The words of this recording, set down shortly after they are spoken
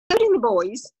train the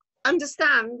boys,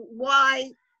 understand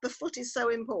why the foot is so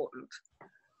important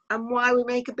and why we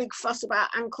make a big fuss about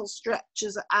ankle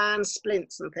stretches and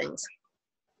splints and things.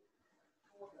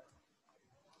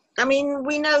 I mean,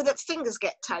 we know that fingers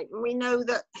get tight and we know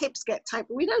that hips get tight,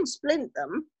 but we don't splint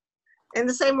them in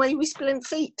the same way we splint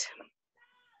feet.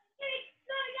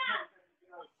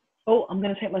 Oh, I'm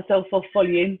going to take myself off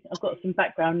volume. I've got some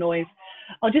background noise.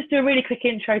 I'll just do a really quick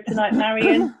intro tonight,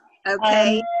 Marion.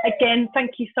 Okay. Again,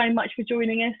 thank you so much for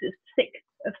joining us. It's 6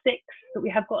 of 6, but we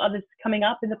have got others coming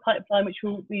up in the pipeline, which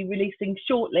we'll be releasing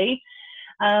shortly.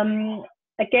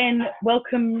 Again,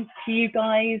 welcome to you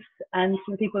guys and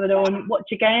to the people that are on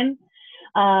Watch Again.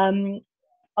 I'm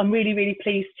really, really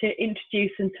pleased to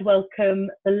introduce and to welcome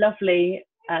the lovely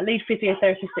lead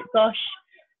physiotherapist at Gosh,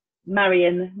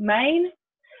 Marion Main,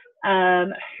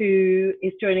 who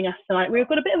is joining us tonight. We've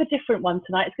got a bit of a different one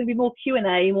tonight. It's going to be more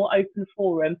Q&A, more open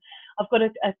forum. I've got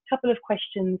a couple of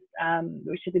questions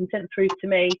which have been sent through to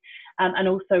me, and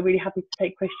also really happy to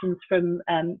take questions from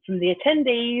the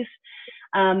attendees.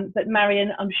 But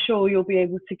Marion, I'm sure you'll be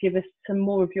able to give us some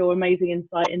more of your amazing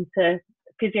insight into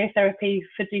physiotherapy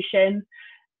for Duchenne.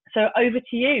 So over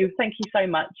to you. Thank you so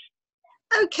much.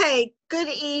 Okay, good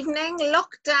evening.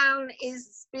 Lockdown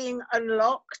is being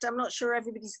unlocked. I'm not sure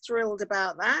everybody's thrilled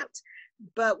about that,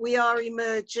 but we are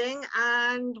emerging,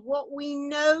 and what we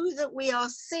know that we are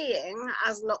seeing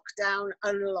as lockdown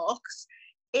unlocks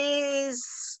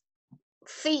is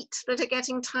feet that are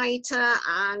getting tighter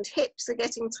and hips are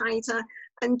getting tighter,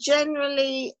 and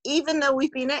generally, even though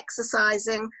we've been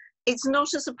exercising, it's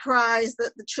not a surprise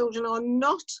that the children are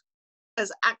not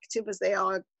as active as they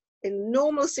are in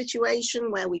normal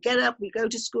situation where we get up, we go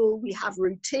to school, we have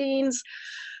routines.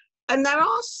 And there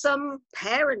are some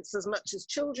parents as much as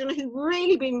children who've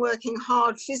really been working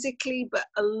hard physically, but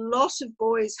a lot of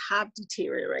boys have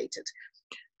deteriorated.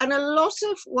 And a lot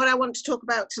of what I want to talk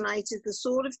about tonight is the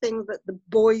sort of thing that the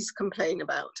boys complain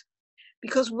about.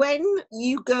 Because when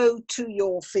you go to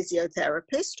your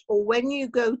physiotherapist or when you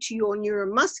go to your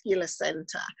neuromuscular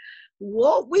center,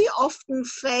 what we often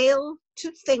fail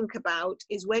to think about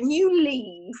is when you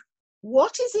leave,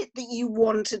 what is it that you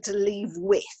wanted to leave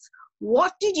with?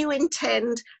 What did you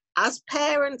intend as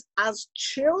parents, as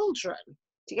children,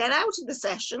 to get out of the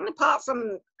session, apart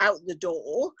from out the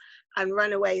door and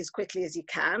run away as quickly as you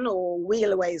can or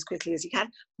wheel away as quickly as you can?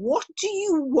 What do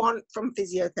you want from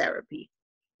physiotherapy?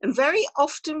 And very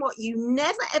often what you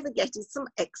never ever get is some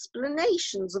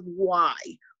explanations of why.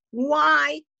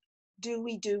 Why do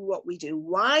we do what we do?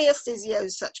 Why are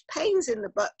physios such pains in the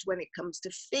butt when it comes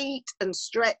to feet and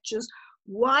stretches?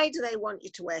 Why do they want you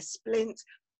to wear splints?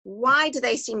 Why do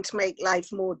they seem to make life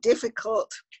more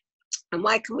difficult? And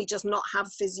why can we just not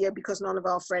have physio because none of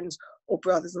our friends or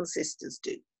brothers and sisters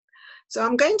do? So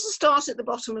I'm going to start at the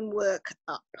bottom and work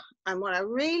up. And what I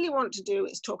really want to do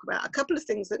is talk about a couple of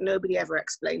things that nobody ever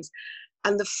explains.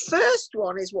 And the first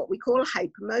one is what we call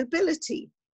hypermobility.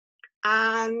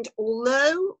 And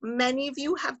although many of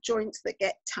you have joints that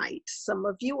get tight, some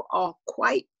of you are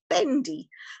quite bendy,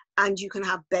 and you can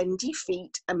have bendy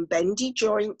feet and bendy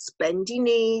joints, bendy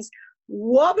knees,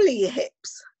 wobbly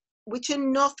hips, which are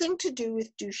nothing to do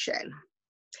with Duchenne.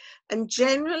 And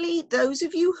generally, those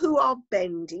of you who are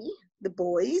bendy, the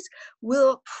boys,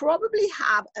 will probably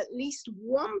have at least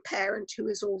one parent who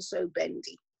is also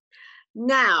bendy.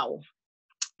 Now,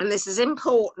 and this is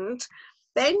important,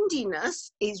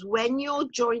 bendiness is when your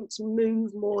joints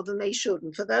move more than they should.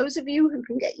 And for those of you who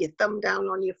can get your thumb down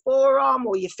on your forearm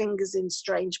or your fingers in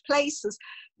strange places,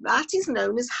 that is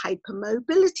known as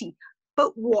hypermobility.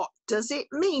 But what does it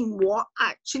mean? What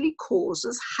actually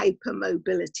causes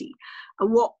hypermobility?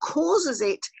 And what causes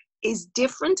it is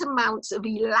different amounts of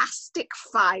elastic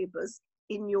fibers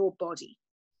in your body.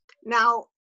 Now,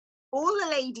 all the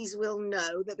ladies will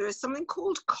know that there is something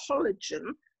called collagen,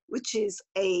 which is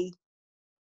a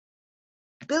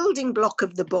building block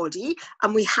of the body,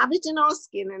 and we have it in our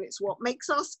skin, and it's what makes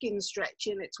our skin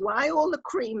stretchy, and it's why all the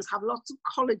creams have lots of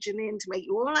collagen in to make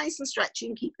you all nice and stretchy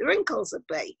and keep the wrinkles at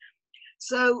bay.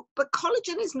 So, but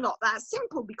collagen is not that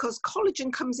simple, because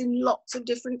collagen comes in lots of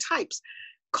different types.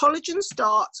 Collagen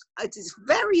starts at its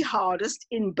very hardest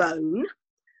in bone,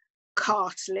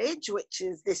 cartilage, which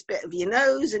is this bit of your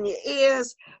nose and your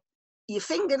ears. Your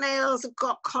fingernails have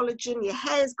got collagen, your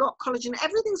hair's got collagen,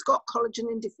 everything's got collagen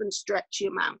in different stretchy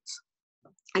amounts.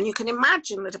 And you can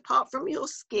imagine that apart from your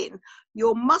skin,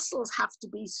 your muscles have to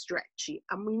be stretchy.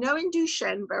 And we know in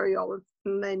Duchenne very often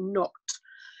they're not.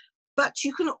 But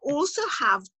you can also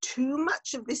have too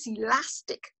much of this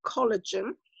elastic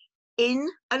collagen in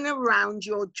and around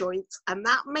your joints, and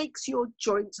that makes your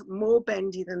joints more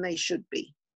bendy than they should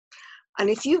be. And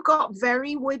if you've got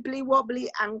very wibbly wobbly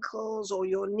ankles, or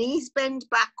your knees bend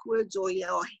backwards, or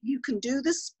you can do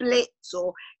the splits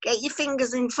or get your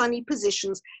fingers in funny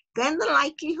positions, then the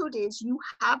likelihood is you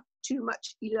have too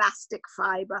much elastic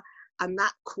fiber, and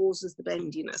that causes the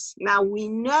bendiness. Now, we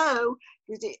know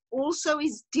that it also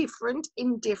is different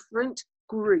in different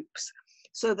groups.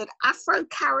 So that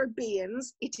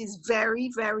Afro-Caribbeans, it is very,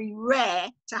 very rare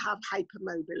to have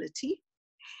hypermobility.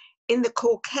 In the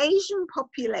Caucasian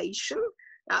population,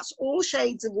 that's all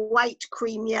shades of white,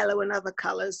 cream, yellow, and other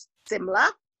colors similar.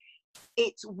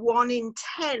 It's 1 in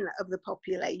 10 of the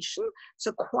population,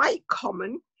 so quite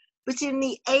common. But in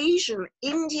the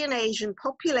Indian Asian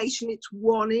population, it's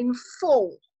 1 in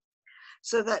 4.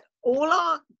 So that all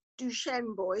our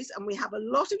Duchenne boys, and we have a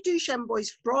lot of Duchenne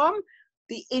boys from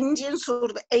the Indian sort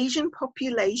of Asian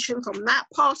population, from that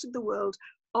part of the world,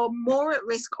 are more at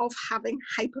risk of having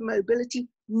hypermobility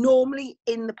normally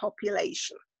in the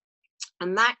population.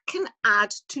 And that can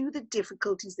add to the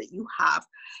difficulties that you have,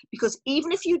 because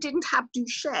even if you didn't have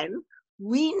Duchenne,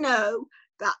 we know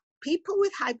that people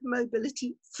with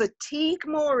hypermobility fatigue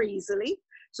more easily.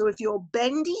 So if you're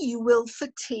bendy, you will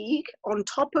fatigue on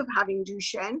top of having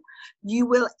Duchenne. You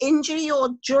will injure your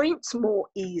joints more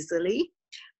easily,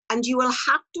 and you will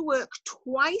have to work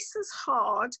twice as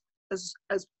hard as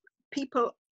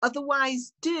people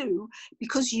otherwise do,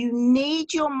 because you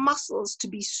need your muscles to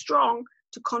be strong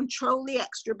to control the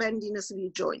extra bendiness of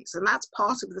your joints, and that's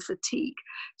part of the fatigue.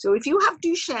 So if you have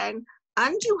Duchenne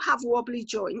and you have wobbly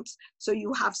joints, so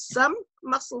you have some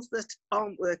muscles that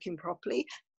aren't working properly,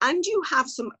 and you have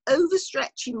some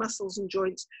overstretchy muscles and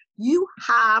joints, you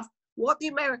have what the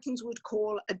Americans would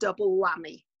call a double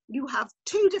whammy. You have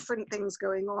 2 different things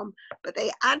going on, but they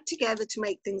add together to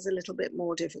make things a little bit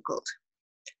more difficult.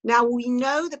 Now, we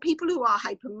know that people who are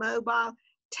hypermobile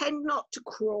tend not to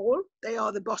crawl. They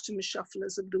are the bottom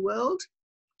shufflers of the world.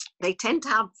 They tend to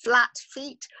have flat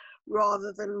feet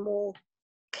rather than more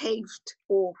caved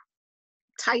or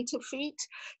tighter feet.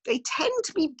 They tend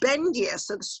to be bendier,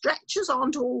 so the stretches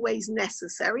aren't always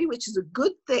necessary, which is a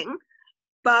good thing,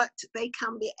 but they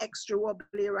can be extra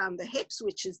wobbly around the hips,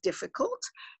 which is difficult.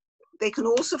 They can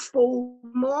also fall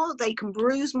more, they can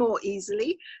bruise more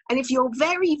easily. And if you're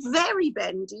very, very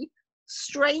bendy,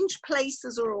 strange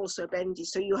places are also bendy.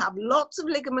 So you have lots of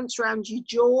ligaments around your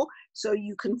jaw, so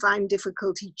you can find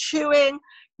difficulty chewing.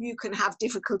 You can have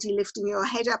difficulty lifting your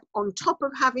head up on top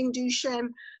of having Duchenne.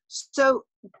 So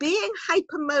being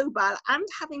hypermobile and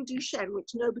having Duchenne, which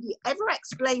nobody ever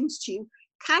explains to you,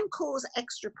 can cause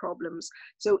extra problems.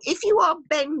 So if you are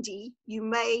bendy, you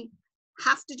may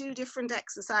have to do different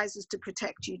exercises to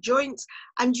protect your joints,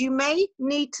 and you may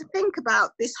need to think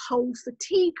about this whole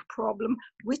fatigue problem,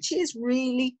 which is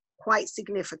really quite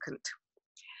significant.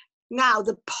 Now,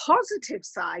 the positive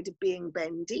side of being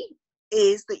bendy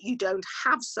is that you don't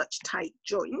have such tight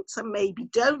joints and maybe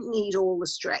don't need all the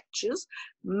stretches,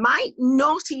 might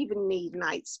not even need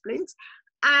night splints.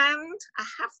 And I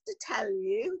have to tell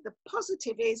you, the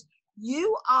positive is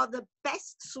you are the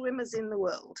best swimmers in the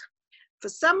world. For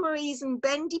some reason,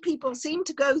 bendy people seem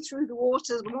to go through the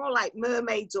waters more like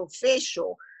mermaids or fish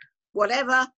or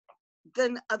whatever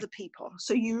than other people.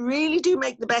 So you really do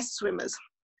make the best swimmers.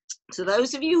 So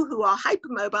those of you who are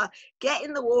hypermobile, get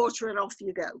in the water and off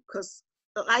you go, because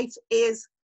life is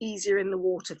easier in the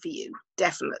water for you,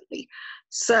 definitely.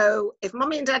 So if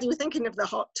mommy and daddy were thinking of the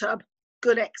hot tub,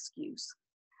 good excuse.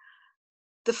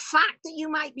 The fact that you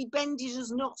might be bendy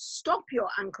does not stop your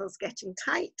ankles getting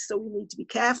tight, so we need to be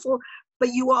careful,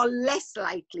 but you are less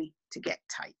likely to get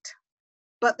tight.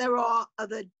 But there are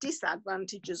other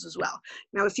disadvantages as well.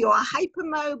 Now, if you're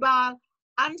hypermobile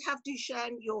and have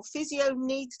Duchenne, your physio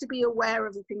needs to be aware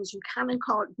of the things you can and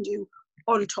can't do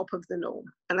on top of the norm.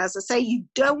 And as I say, you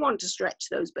don't want to stretch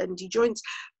those bendy joints,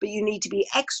 but you need to be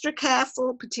extra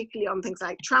careful, particularly on things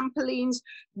like trampolines.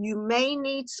 You may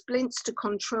need splints to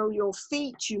control your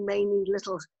feet. You may need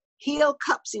little heel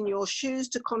cups in your shoes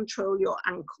to control your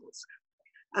ankles.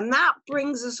 And that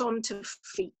brings us on to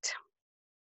feet.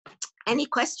 Any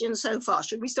questions so far?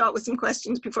 Should we start with some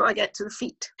questions before I get to the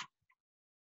feet?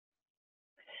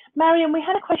 Marion, we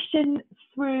had a question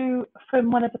through from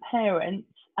one of the parents.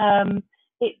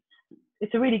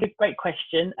 It's a really great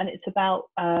question, and it's about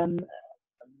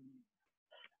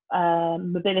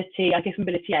mobility, I guess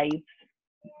mobility aids.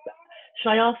 Should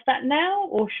I ask that now,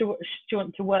 or do you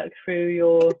want to work through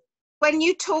your... When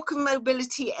you talk of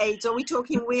mobility aids, are we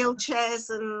talking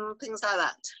wheelchairs and things like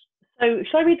that? So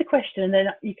shall I read the question and then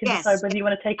you can decide whether you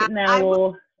want to take it now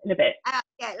or in a bit?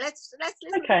 Yeah, let's listen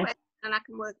to the question and I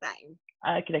can work that in.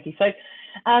 Okay. So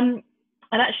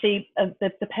And actually,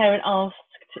 the parent asked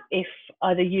if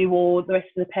either you or the rest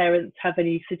of the parents have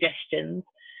any suggestions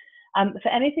for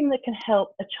anything that can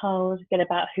help a child get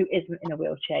about who isn't in a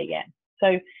wheelchair yet.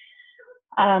 So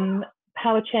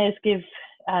power chairs give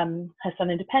her son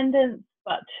independence,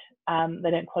 but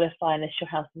they don't qualify unless your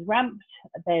house is ramped.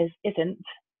 Theirs isn't.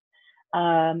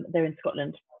 They're in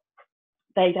Scotland.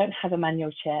 They don't have a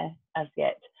manual chair as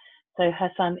yet. So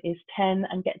her son is 10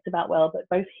 and gets about well, but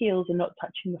both heels are not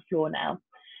touching the floor now.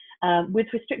 With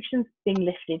restrictions being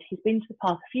lifted, he's been to the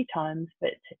park a few times,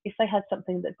 but if they had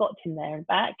something that got him there and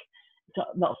back,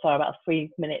 not far, about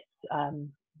 3 minutes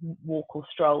walk or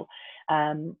stroll,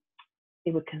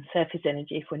 it would conserve his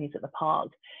energy for when he's at the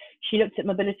park. She looked at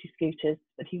mobility scooters,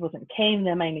 but he wasn't keen.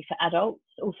 They're mainly for adults.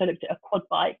 Also looked at a quad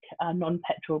bike,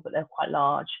 non-petrol, but they're quite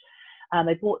large.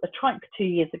 They bought a trike 2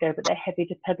 years ago, but they're heavy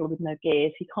to pedal with no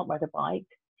gears. He can't ride a bike.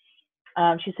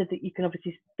 She said that you can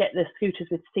obviously get the scooters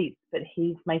with seats, but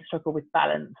he may struggle with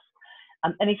balance.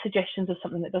 Any suggestions of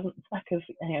something that doesn't smack of,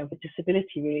 a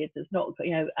disability really? It's not,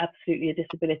 absolutely a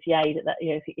disability aid at that,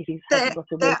 if he's hasn't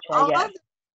got a wheelchair yet.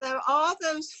 There are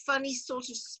those funny sort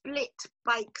of split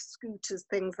bike scooters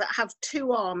things that have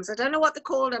two arms. I don't know what they're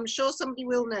called. I'm sure somebody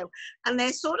will know. And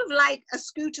they're sort of like a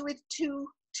scooter with two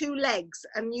legs,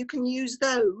 and you can use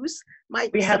those.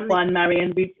 We have one,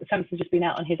 Marion. Samson's just been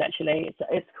out on his actually.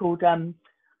 It's called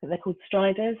they're called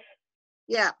Striders.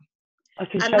 Yeah, I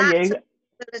can show you.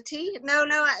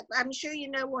 No, I'm sure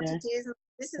you know what it is.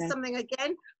 This is something,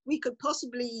 again, we could put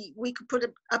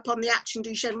it up on the Action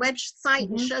Duchenne website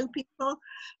and show people.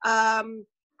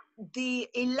 The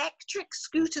electric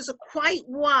scooters are quite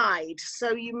wide,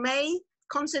 so you may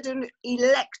consider an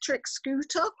electric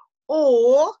scooter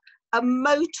or a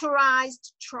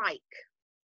motorized trike.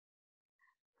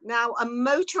 Now, a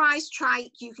motorized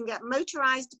trike, you can get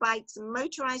motorized bikes and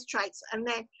motorized trikes, and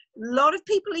then a lot of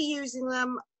people are using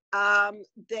them.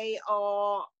 They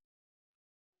are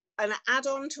an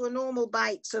add-on to a normal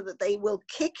bike so that they will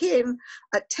kick in.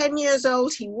 At 10 years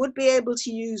old, he would be able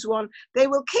to use one. They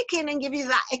will kick in and give you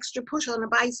that extra push on a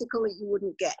bicycle that you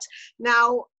wouldn't get.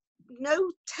 Now,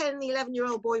 no 10,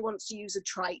 11-year-old boy wants to use a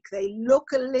trike. They look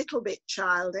a little bit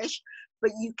childish,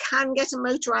 but you can get a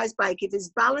motorized bike. If his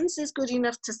balance is good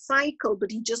enough to cycle, but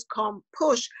he just can't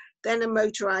push, then a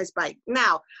motorized bike.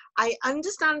 Now, I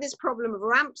understand this problem of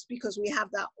ramps because we have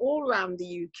that all around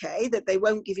the UK, that they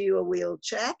won't give you a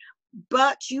wheelchair,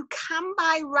 but you can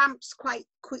buy ramps quite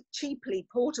cheaply,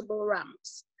 portable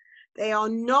ramps. They are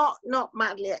not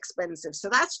madly expensive. So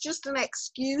that's just an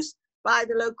excuse by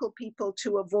the local people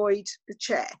to avoid the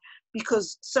chair,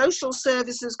 because social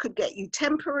services could get you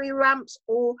temporary ramps,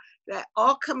 or there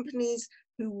are companies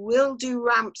who will do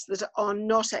ramps that are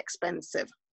not expensive.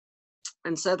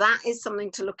 And so that is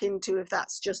something to look into if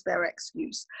that's just their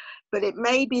excuse. But it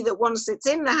may be that once it's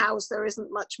in the house, there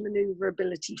isn't much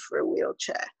maneuverability for a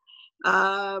wheelchair.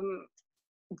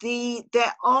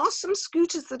 There are some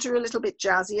scooters that are a little bit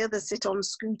jazzier, the sit-on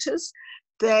scooters.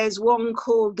 There's one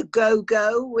called the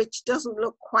Go-Go, which doesn't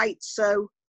look quite so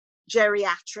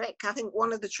geriatric. I think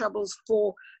one of the troubles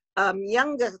for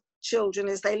younger children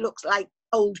is they look like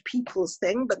old people's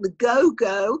thing, but the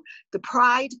Go-Go, the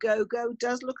Pride Go-Go,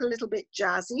 does look a little bit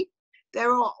jazzy.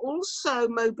 There are also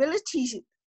mobility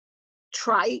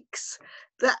trikes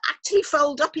that actually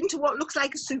fold up into what looks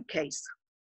like a suitcase.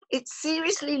 It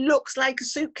seriously looks like a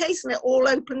suitcase, and it all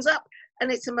opens up, and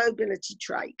it's a mobility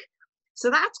trike. So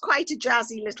that's quite a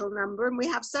jazzy little number, and we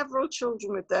have several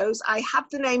children with those. I have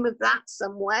the name of that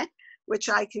somewhere, which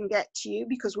I can get to you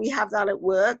because we have that at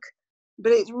work.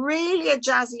 But it's really a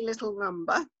jazzy little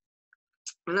number.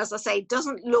 And as I say, it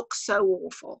doesn't look so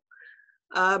awful.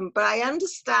 But I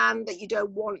understand that you don't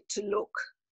want to look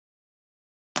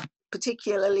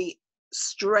particularly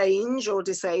strange or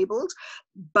disabled,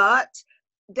 but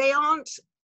they aren't.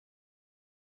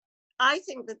 I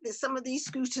think that some of these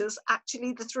scooters,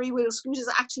 actually, the three-wheel scooters,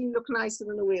 actually look nicer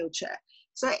than a wheelchair.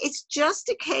 So it's just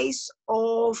a case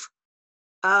of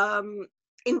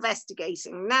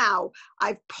investigating. Now,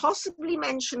 I've possibly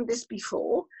mentioned this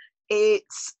before.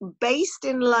 It's based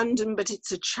in London, but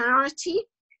it's a charity.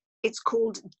 It's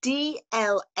called dlf.org.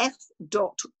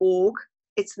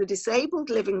 It's the Disabled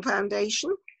Living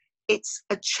Foundation. It's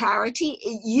a charity.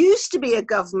 It used to be a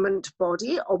government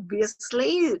body,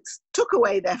 obviously. It took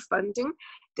away their funding.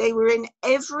 They were in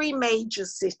every major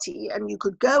city, and you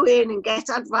could go in and get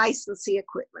advice and see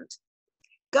equipment.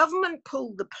 Government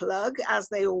pulled the plug, as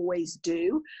they always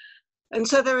do. And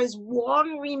so there is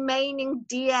one remaining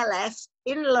DLF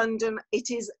in London. It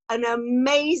is an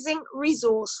amazing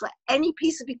resource for any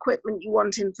piece of equipment you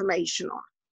want information on.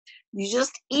 You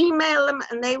just email them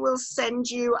and they will send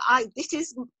you. This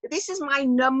is my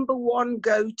number one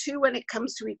go-to when it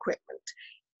comes to equipment.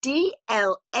 DLF.org.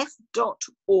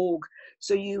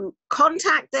 So you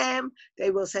contact them, they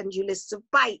will send you lists of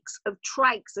bikes, of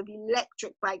trikes, of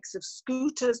electric bikes, of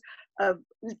scooters, of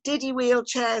Diddy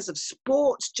wheelchairs, of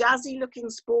sports, jazzy looking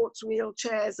sports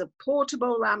wheelchairs, of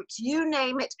portable ramps, you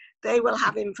name it, they will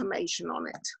have information on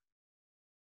it.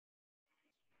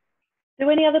 Do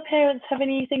any other parents have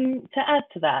anything to add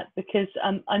to that? Because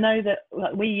I know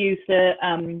that we use the,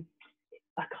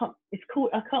 it's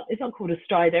not called a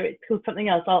Strider, it's called something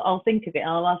else. I'll think of it and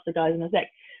I'll ask the guys in a sec.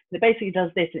 But it basically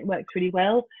does this and it works really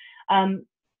well. And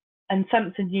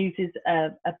Samson uses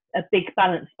a big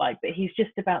balance bike, but he's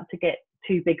just about to get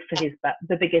too big for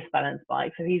the biggest balance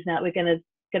bike. So we're gonna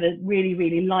get a really,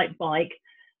 really light bike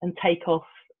and take off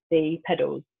the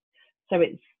pedals. So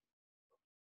it's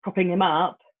propping him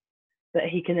up, but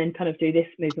he can then kind of do this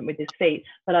movement with his feet.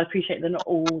 But I appreciate that not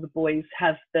all the boys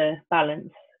have the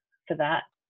balance for that.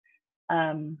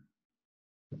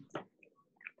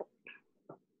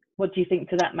 What do you think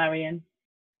to that, Marion?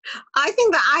 I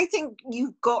think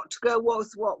you've got to go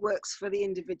with what works for the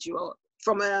individual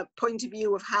from a point of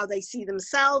view of how they see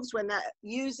themselves when they're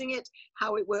using it,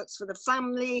 how it works for the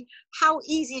family, how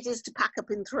easy it is to pack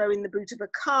up and throw in the boot of a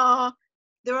car.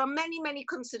 There are many, many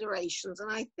considerations,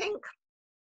 and I think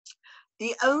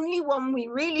the only one we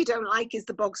really don't like is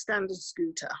the bog standard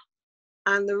scooter.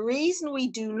 And the reason we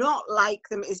do not like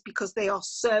them is because they are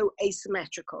so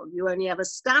asymmetrical. You only have a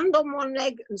stand on one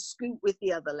leg and scoot with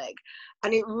the other leg.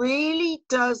 And it really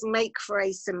does make for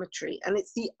asymmetry. And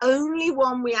it's the only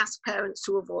one we ask parents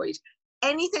to avoid.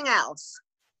 Anything else,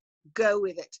 go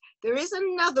with it. There is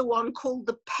another one called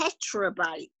the Petra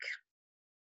bike.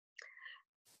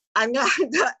 I'm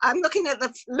looking at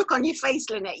the look on your face,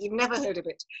 Lynette. You've never heard of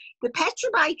it. The Petra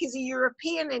bike is a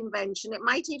European invention. It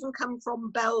might even come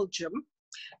from Belgium.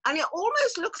 And it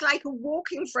almost looks like a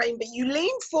walking frame, but you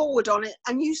lean forward on it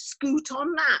and you scoot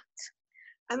on that.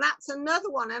 And that's another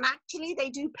one. And actually they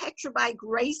do Petra bike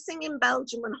racing in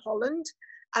Belgium and Holland.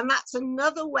 And that's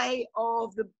another way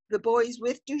of the boys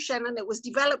with Duchenne. And it was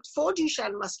developed for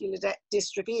Duchenne muscular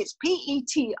dystrophy. It's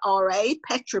PETRA,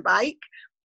 Petra bike.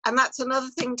 And that's another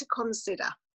thing to consider.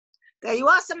 There you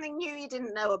are, something new you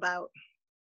didn't know about.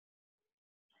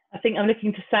 I think I'm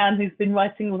looking to Sam, who's been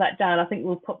writing all that down. I think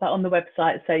we'll put that on the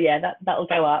website. So yeah, that'll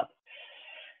go up.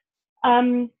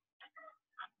 I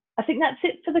think that's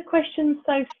it for the questions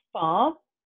so far.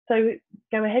 So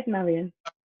go ahead, Marion.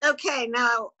 Okay,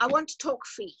 now I want to talk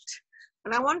feet.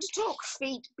 And I want to talk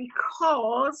feet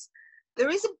because there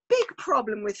is a big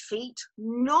problem with feet,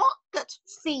 not that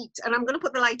feet, and I'm going to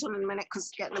put the light on in a minute because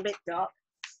it's getting a bit dark.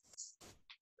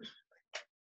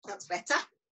 That's better.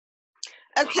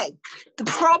 Okay, the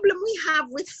problem we have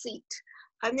with feet,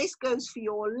 and this goes for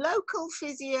your local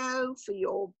physio, for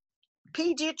your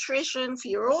pediatrician, for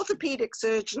your orthopedic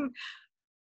surgeon,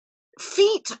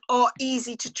 feet are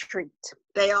easy to treat.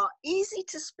 They are easy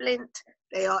to splint.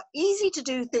 They are easy to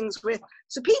do things with.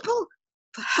 So people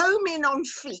home in on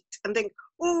feet and think,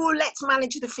 oh, let's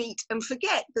manage the feet, and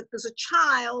forget that there's a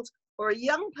child or a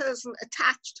young person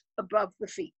attached above the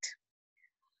feet.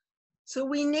 So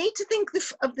we need to think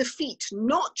of the feet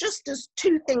not just as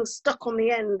two things stuck on the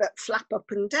end that flap up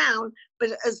and down,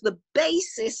 but as the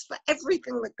basis for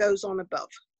everything that goes on above.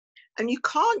 And you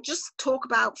can't just talk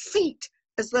about feet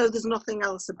as though there's nothing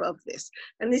else above this.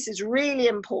 And this is really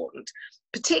important,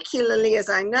 particularly as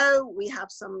I know we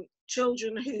have some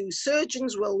children who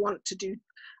surgeons will want to do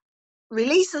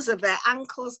releases of their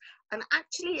ankles, and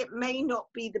actually it may not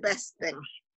be the best thing.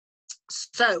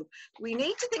 So we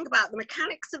need to think about the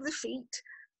mechanics of the feet,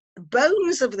 the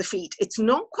bones of the feet. It's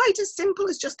not quite as simple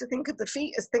as just to think of the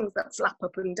feet as things that flap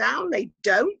up and down. They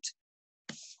don't.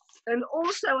 And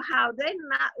also how then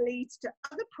that leads to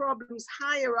other problems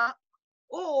higher up,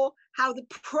 or how the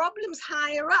problems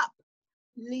higher up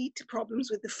lead to problems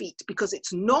with the feet, because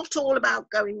it's not all about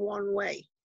going one way.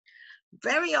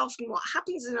 Very often what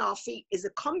happens in our feet is a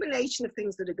combination of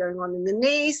things that are going on in the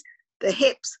knees, the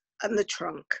hips, and the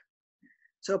trunk.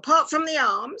 So apart from the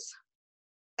arms,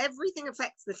 everything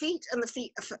affects the feet, and the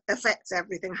feet affects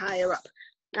everything higher up.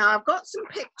 Now I've got some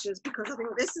pictures because I think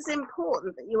this is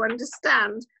important that you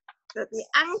understand that the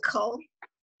ankle,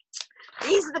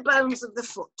 these are the bones of the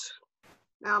foot.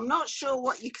 Now I'm not sure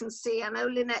what you can see. I know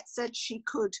Lynette said she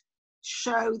could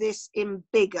show this in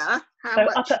bigger. So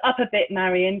up a bit,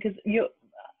 Marion, because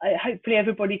hopefully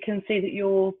everybody can see that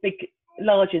you're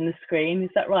large in the screen. Is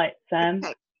that right, Sam?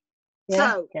 Okay.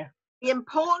 Yeah? So yeah. The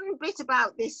important bit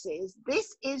about this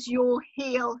is your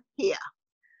heel here,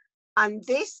 and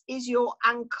this is your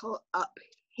ankle up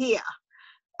here.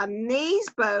 And these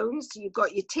bones, you've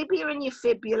got your tibia and your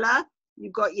fibula,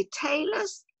 you've got your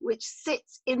talus, which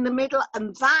sits in the middle,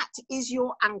 and that is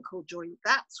your ankle joint.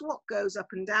 That's what goes up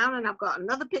and down. And I've got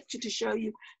another picture to show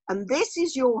you. And this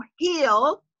is your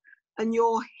heel, and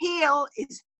your heel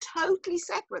is totally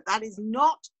separate. That is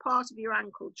not part of your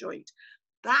ankle joint.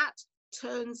 That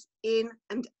turns in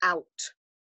and out.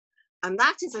 And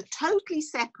that is a totally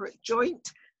separate joint,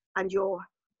 and your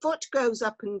foot goes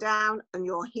up and down and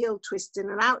your heel twists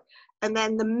in and out. And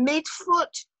then the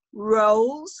midfoot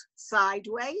rolls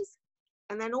sideways.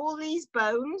 And then all these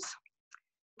bones,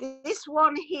 this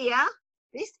one here,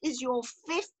 this is your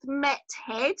fifth met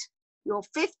head, your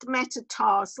fifth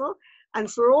metatarsal.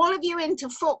 And for all of you into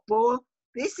football,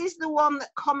 this is the one that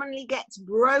commonly gets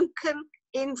broken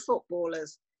in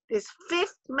footballers. This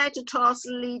fifth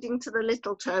metatarsal leading to the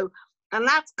little toe. And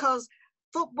that's because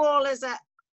footballers are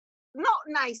not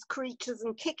nice creatures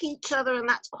and kick each other, and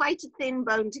that's quite a thin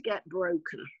bone to get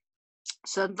broken.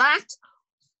 So that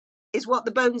is what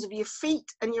the bones of your feet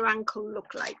and your ankle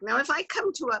look like. Now, if I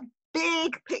come to a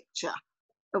big picture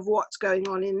of what's going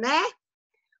on in there,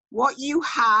 what you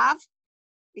have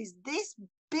is this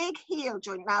big heel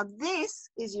joint. Now, this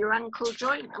is your ankle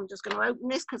joint. I'm just going to open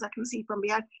this because I can see from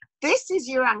behind. This is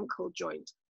your ankle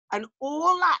joint. And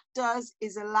all that does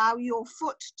is allow your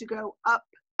foot to go up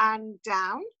and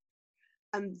down.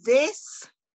 And this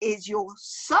is your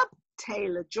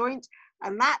subtalar joint,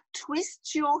 and that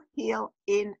twists your heel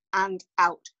in and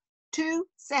out. Two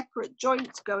separate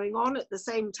joints going on at the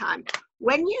same time.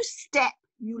 When you step,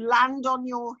 you land on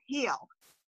your heel.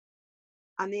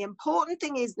 And the important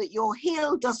thing is that your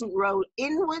heel doesn't roll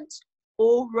inwards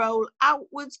or roll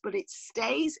outwards, but it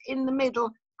stays in the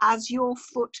middle as your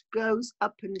foot goes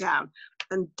up and down.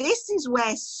 And this is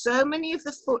where so many of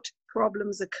the foot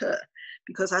problems occur,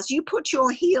 because as you put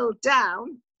your heel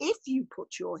down, if you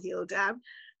put your heel down,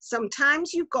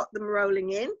 sometimes you've got them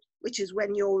rolling in, which is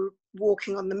when you're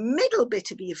walking on the middle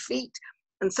bit of your feet,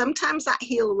 and sometimes that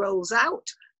heel rolls out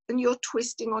and you're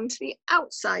twisting onto the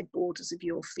outside borders of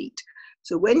your feet.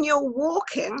 So when you're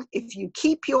walking, if you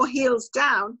keep your heels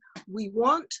down, we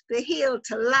want the heel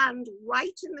to land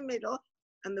right in the middle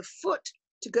and the foot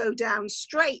to go down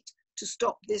straight to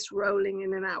stop this rolling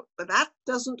in and out. But that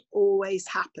doesn't always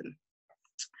happen.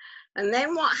 And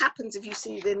then what happens, if you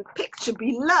see the picture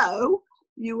below,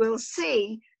 you will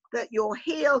see that your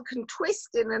heel can twist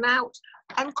in and out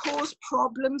and cause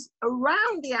problems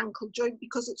around the ankle joint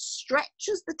because it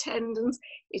stretches the tendons,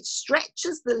 it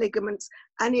stretches the ligaments,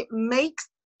 and it makes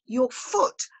your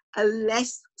foot a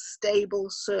less stable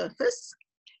surface.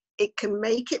 It can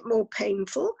make it more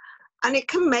painful, and it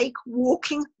can make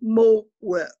walking more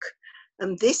work.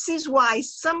 And this is why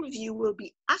some of you will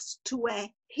be asked to wear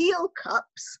heel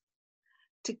cups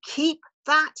to keep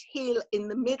that heel in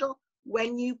the middle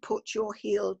when you put your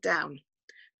heel down,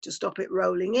 to stop it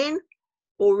rolling in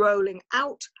or rolling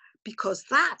out, because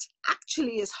that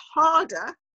actually is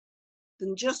harder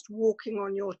than just walking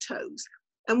on your toes.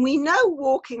 And we know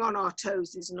walking on our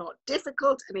toes is not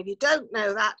difficult. And if you don't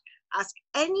know that, ask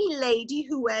any lady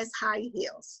who wears high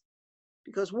heels,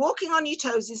 because walking on your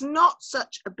toes is not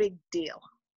such a big deal.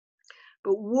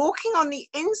 But walking on the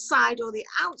inside or the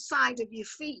outside of your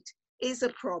feet is a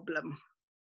problem.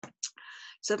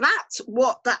 So that's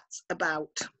what that's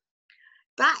about.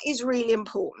 That is really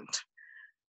important.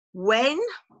 When,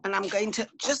 and I'm going to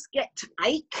just get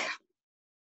Ike,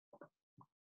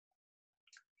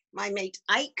 my mate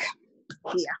Ike,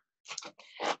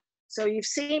 here. So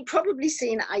you've probably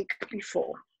seen Ike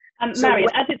before. Marion,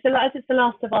 as it's the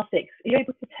last of our six, are you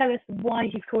able to tell us why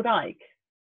he's called Ike?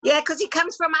 Yeah, because he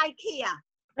comes from IKEA.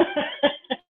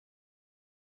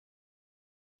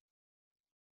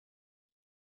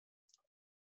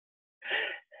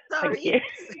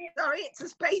 Sorry, it's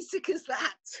as basic as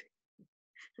that.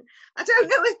 I don't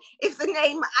know if the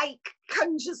name Ike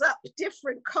conjures up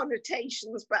different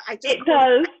connotations, but I just... It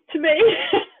does to me.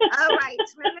 Oh, right.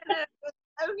 No.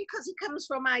 Only because he comes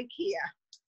from IKEA.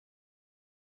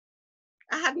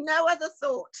 I had no other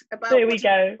thought about... There we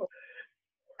go.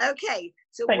 Okay,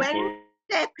 so when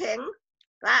stepping,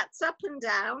 that's up and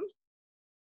down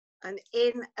and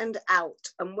in and out.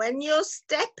 And when you're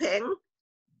stepping,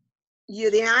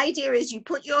 the idea is you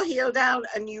put your heel down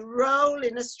and you roll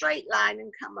in a straight line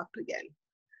and come up again.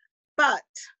 But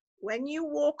when you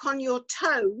walk on your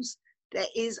toes, there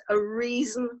is a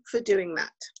reason for doing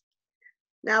that.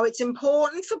 Now, it's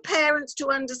important for parents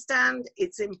to understand.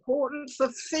 It's important for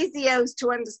physios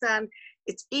to understand.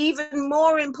 It's even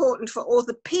more important for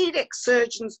orthopedic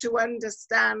surgeons to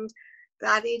understand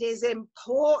that it is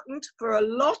important for a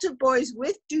lot of boys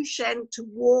with Duchenne to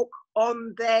walk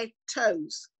on their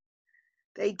toes.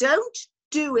 They don't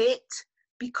do it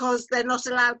because they're not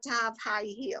allowed to have high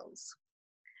heels.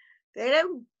 They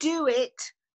don't do it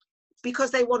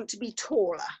because they want to be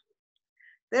taller.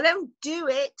 They don't do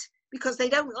it because they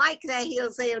don't like their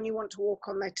heels, they only want to walk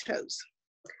on their toes.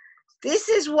 This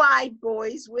is why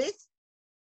boys with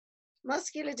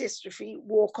muscular dystrophy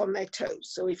walk on their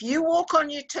toes. So if you walk on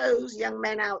your toes, young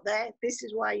men out there, this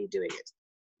is why you're doing it.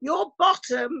 Your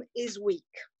bottom is weak.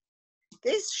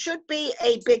 This should be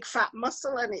a big fat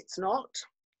muscle, and it's not.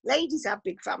 Ladies have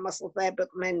big fat muscles there, but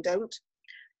men don't.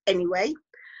 Anyway,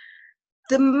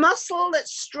 the muscle that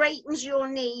straightens your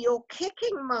knee, your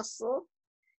kicking muscle,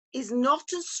 is not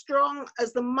as strong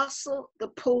as the muscle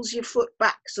that pulls your foot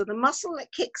back. So the muscle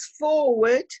that kicks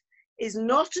forward is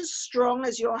not as strong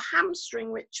as your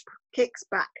hamstring, which kicks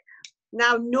back.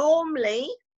 Now, normally,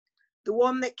 the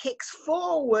one that kicks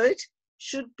forward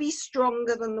should be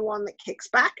stronger than the one that kicks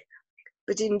back.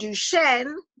 But in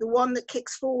Duchenne, the one that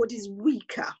kicks forward is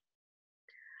weaker.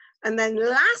 And then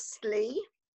lastly,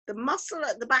 the muscle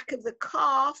at the back of the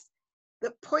calf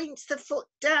that points the foot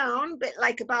down, a bit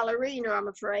like a ballerina, I'm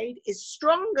afraid, is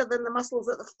stronger than the muscles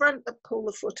at the front that pull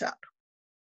the foot up.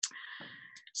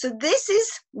 So this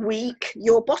is weak,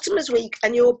 your bottom is weak,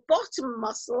 and your bottom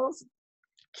muscles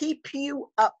keep you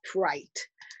upright.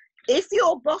 If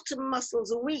your bottom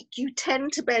muscles are weak, you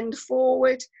tend to bend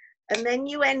forward, and then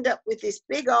you end up with this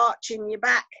big arch in your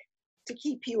back to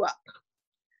keep you up.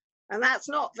 And that's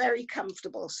not very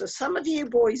comfortable. So some of you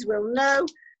boys will know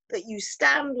that you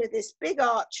stand with this big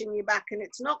arch in your back and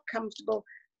it's not comfortable,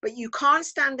 but you can't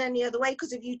stand any other way,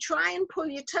 because if you try and pull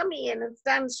your tummy in and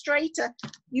stand straighter,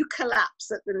 you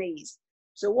collapse at the knees.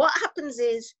 So what happens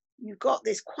is you've got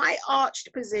this quite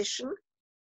arched position,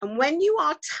 and when you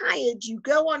are tired, you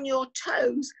go on your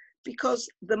toes, because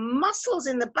the muscles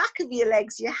in the back of your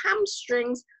legs, your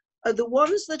hamstrings, are the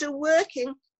ones that are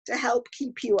working to help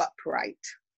keep you upright.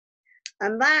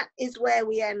 And that is where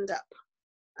we end up.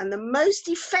 And the most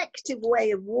effective way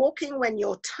of walking when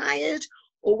you're tired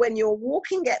or when your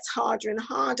walking gets harder and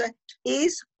harder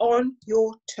is on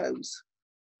your toes.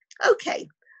 Okay,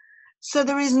 so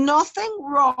there is nothing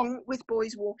wrong with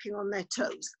boys walking on their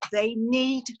toes. They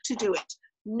need to do it.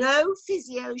 No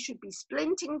physio should be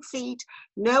splinting feet,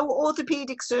 no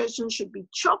orthopedic surgeon should be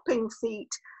chopping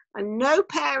feet, and no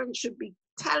parent should be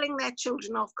telling their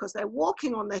children off because they're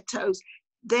walking on their toes.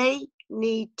 They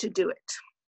need to do it.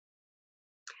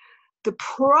 The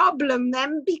problem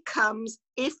then becomes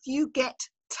if you get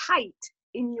tight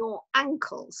in your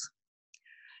ankles.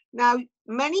 Now,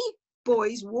 many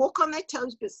boys walk on their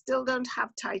toes but still don't have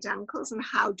tight ankles, and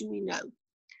how do we know?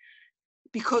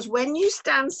 Because when you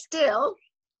stand still,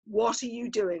 what are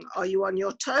you doing? Are you on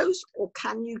your toes, or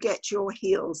can you get your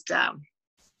heels down?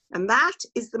 And that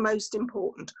is the most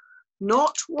important.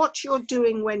 Not what you're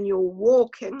doing when you're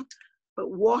walking,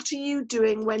 but what are you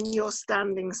doing when you're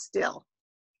standing still?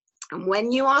 And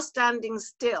when you are standing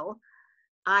still,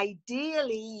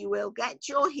 ideally you will get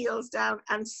your heels down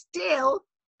and still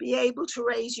be able to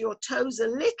raise your toes a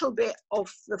little bit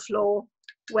off the floor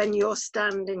when you're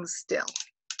standing still.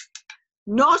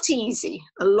 Not easy.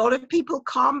 A lot of people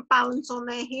can't balance on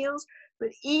their heels, but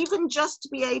even just to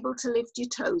be able to lift your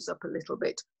toes up a little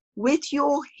bit with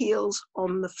your heels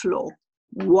on the floor.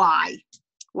 Why?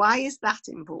 Why is that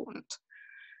important?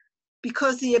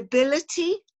 Because the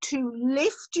ability to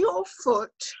lift your foot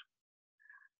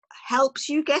helps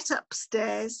you get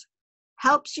upstairs,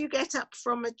 helps you get up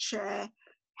from a chair,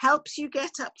 helps you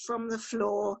get up from the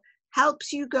floor,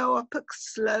 helps you go up a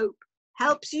slope,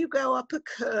 helps you go up a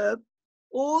curb.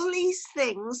 All these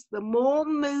things, the more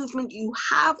movement you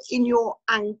have in your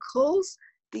ankles,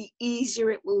 the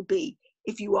easier it will be.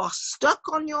 If you are stuck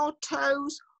on your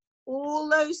toes, all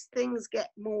those things get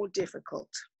more difficult.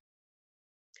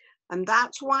 And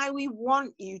that's why we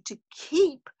want you to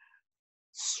keep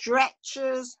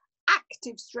stretchers,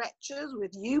 active stretchers,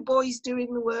 with you boys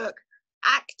doing the work,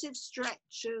 active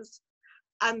stretchers,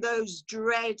 and those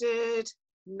dreaded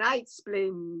night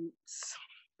splints.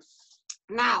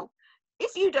 Now,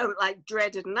 if you don't like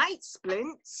dreaded night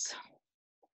splints,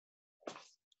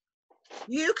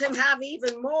 you can have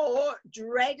even more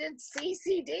dreaded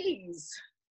CCDs.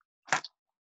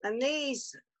 And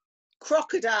these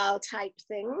crocodile type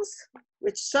things,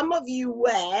 which some of you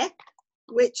wear,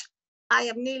 which I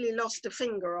have nearly lost a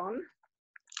finger on,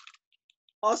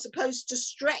 are supposed to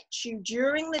stretch you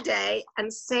during the day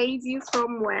and save you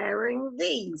from wearing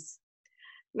these.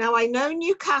 Now, I know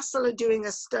Newcastle are doing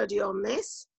a study on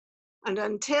this, and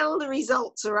until the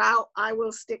results are out, I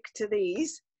will stick to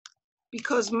these.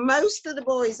 because most of the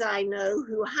boys I know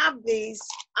who have these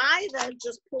either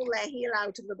just pull their heel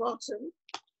out of the bottom,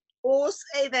 or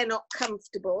say they're not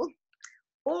comfortable,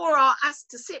 or are asked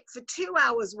to sit for 2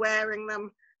 hours wearing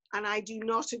them. And I do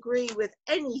not agree with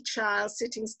any child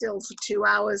sitting still for 2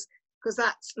 hours, because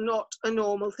that's not a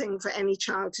normal thing for any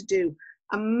child to do.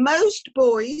 And most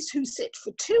boys who sit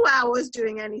for 2 hours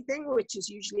doing anything, which is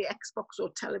usually Xbox or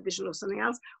television or something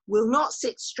else, will not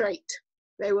sit straight.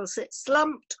 They will sit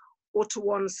slumped or to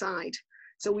one side.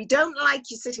 So we don't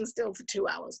like you sitting still for 2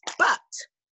 hours. But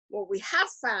what we have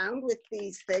found with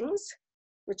these things,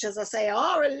 which as I say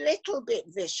are a little bit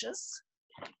vicious,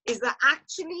 is that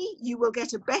actually you will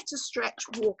get a better stretch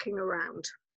walking around.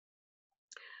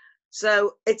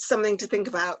 So it's something to think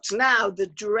about. Now, the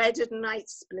dreaded night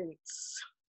splints.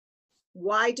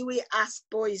 Why do we ask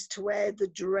boys to wear the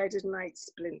dreaded night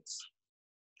splints?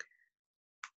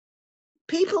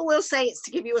 People will say it's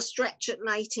to give you a stretch at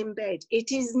night in bed.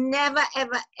 It is never,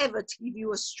 ever, ever to give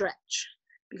you a stretch.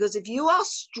 Because if you are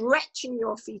stretching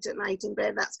your feet at night in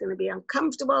bed, that's going to be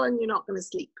uncomfortable and you're not going to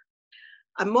sleep.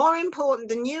 And more important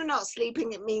than you not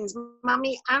sleeping, it means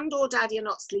mummy and or daddy are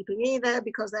not sleeping either,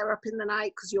 because they're up in the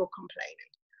night because you're complaining.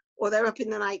 Or they're up in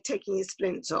the night taking your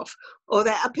splints off. Or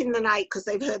they're up in the night because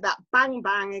they've heard that bang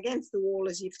bang against the wall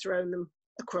as you've thrown them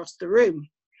across the room.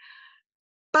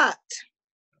 But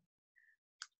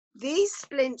these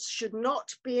splints should not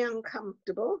be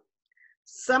uncomfortable.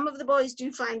 Some of the boys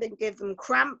do find they give them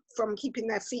cramp from keeping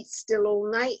their feet still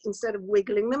all night instead of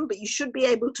wiggling them, but you should be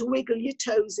able to wiggle your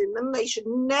toes in them. They should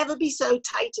never be so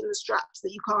tight in the straps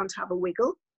that you can't have a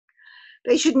wiggle.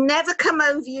 They should never come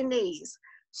over your knees,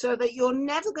 so that you're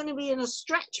never going to be in a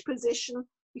stretch position,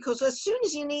 because as soon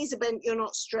as your knees are bent, you're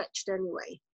not stretched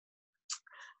anyway.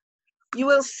 You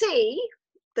will see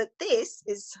that this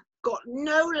is got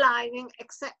no lining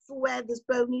except for where there's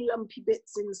bony lumpy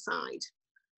bits inside.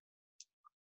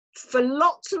 For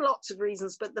lots and lots of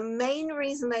reasons, but the main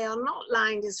reason they are not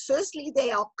lined is firstly they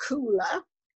are cooler,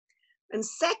 and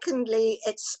secondly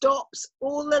it stops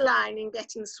all the lining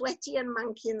getting sweaty and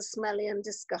manky and smelly and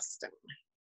disgusting.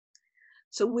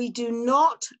 So we do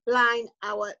not line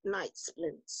our night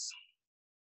splints.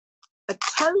 A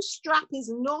toe strap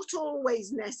is not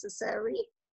always necessary,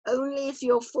 only if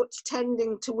your foot's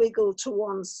tending to wiggle to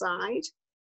one side.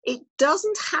 It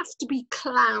doesn't have to be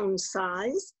clown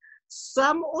size.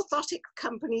 Some orthotic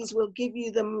companies will give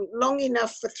you them long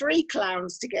enough for 3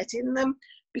 clowns to get in them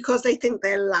because they think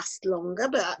they'll last longer,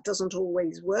 but that doesn't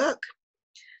always work.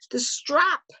 The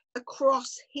strap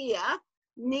across here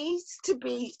needs to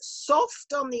be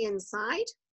soft on the inside.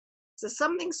 So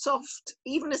something soft,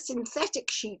 even a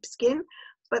synthetic sheepskin,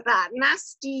 but that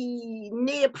nasty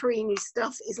neoprene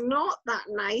stuff is not that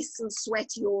nice and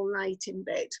sweaty all night in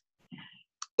bed.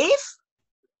 If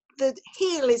the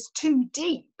heel is too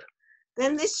deep,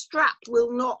 then this strap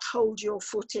will not hold your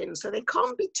foot in. So they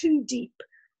can't be too deep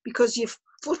because your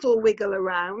foot will wiggle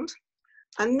around.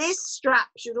 And this strap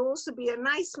should also be a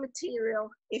nice material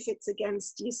if it's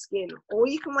against your skin. Or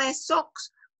you can wear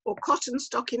socks or cotton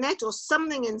stockinette or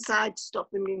something inside to stop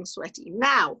them being sweaty.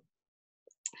 Now,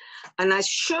 and I'm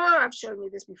sure I've shown you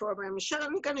this before, but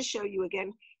I'm going to show you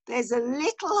again. There's a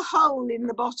little hole in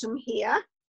the bottom here,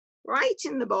 right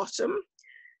in the bottom.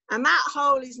 And that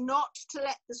hole is not to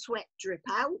let the sweat drip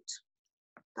out.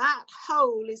 That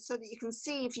hole is so that you can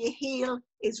see if your heel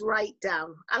is right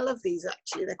down. I love these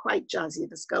actually, they're quite jazzy,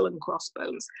 the skull and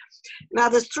crossbones. Now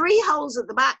there's 3 holes at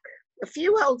the back, a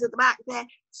few holes at the back there,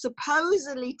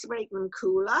 supposedly to make them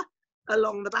cooler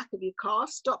along the back of your calf,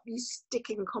 stop you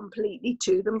sticking completely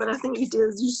to them, but I think you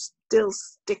still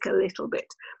stick a little bit.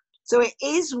 So it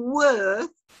is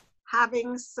worth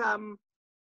having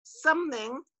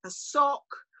something, a sock,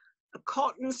 a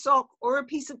cotton sock or a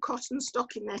piece of cotton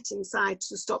stockinette inside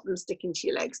to stop them sticking to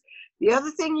your legs. The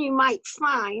other thing you might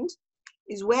find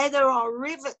is where there are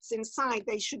rivets inside,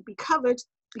 they should be covered,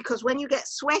 because when you get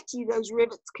sweaty, those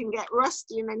rivets can get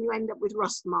rusty and then you end up with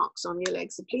rust marks on your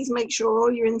legs. So please make sure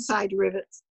all your inside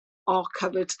rivets are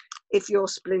covered if your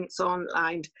splints aren't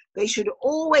lined. They should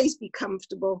always be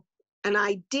comfortable, and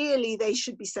ideally they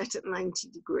should be set at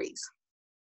 90 degrees.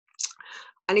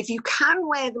 And if you can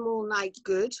wear them all night,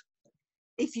 good.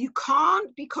 If you can't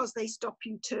because they stop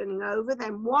you turning over,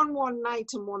 then one night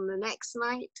and one the next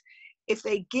night. If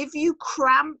they give you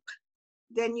cramp,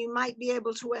 then you might be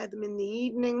able to wear them in the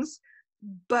evenings,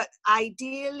 but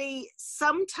ideally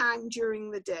sometime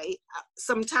during the day,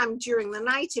 sometime during the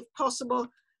night if possible,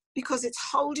 because it's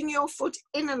holding your foot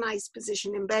in a nice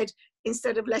position in bed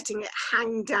instead of letting it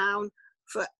hang down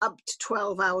for up to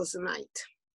 12 hours a night.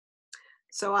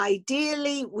 So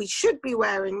ideally, we should be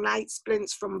wearing night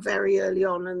splints from very early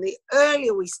on, and the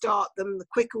earlier we start them, the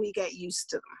quicker we get used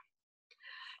to them.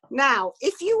 Now,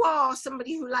 if you are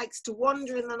somebody who likes to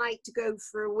wander in the night to go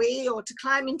for a wee or to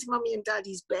climb into mummy and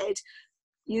daddy's bed,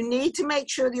 you need to make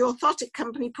sure the orthotic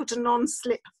company put a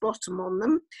non-slip bottom on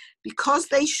them, because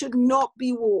they should not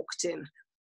be walked in.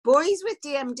 Boys with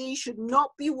DMD should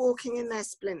not be walking in their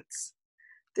splints.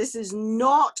 This is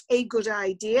not a good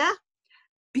idea,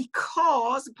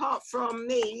 because apart from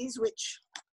these, which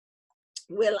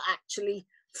will actually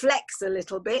flex a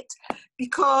little bit,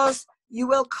 because you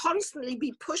will constantly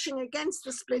be pushing against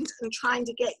the splint and trying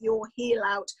to get your heel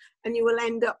out, and you will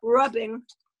end up rubbing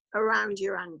around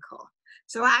your ankle.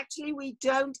 So actually, we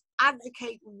don't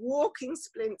advocate walking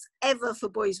splints ever for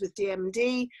boys with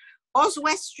DMD. Oz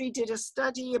Westry did a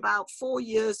study about 4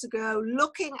 years ago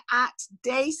looking at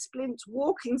day splints,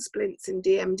 walking splints in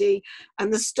DMD,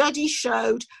 and the study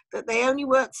showed that they only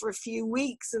work for a few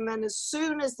weeks, and then as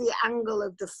soon as the angle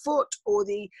of the foot or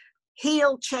the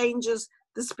heel changes,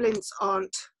 the splints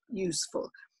aren't useful.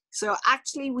 So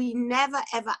actually, we never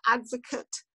ever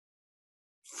advocate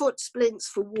foot splints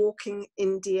for walking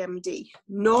in DMD,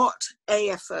 not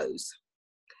AFOs.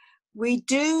 We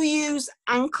do use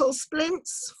ankle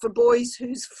splints for boys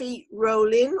whose feet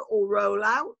roll in or roll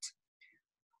out.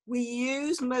 We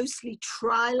use mostly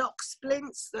tri-lock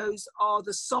splints. Those are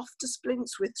the softer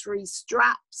splints with 3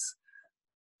 straps.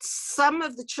 Some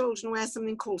of the children wear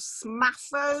something called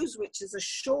smaphos, which is a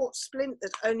short splint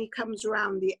that only comes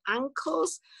around the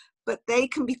ankles, but they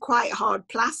can be quite hard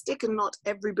plastic and not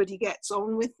everybody gets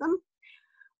on with them.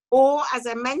 Or, as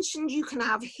I mentioned, you can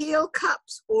have heel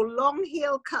cups or long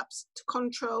heel cups to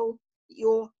control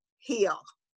your heel,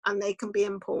 and they can be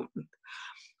important.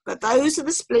 But those are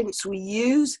the splints we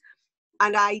use,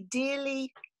 and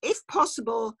ideally, if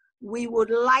possible, we would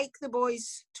like the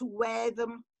boys to wear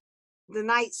them, the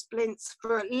night splints,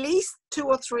 for at least 2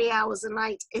 or 3 hours a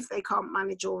night if they can't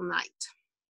manage all night.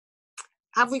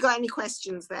 Have we got any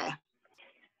questions there?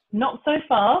 Not so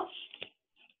far.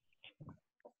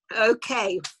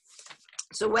 Okay,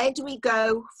 so where do we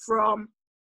go from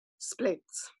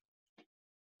splints?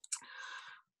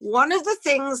 One of the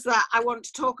things that I want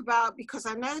to talk about, because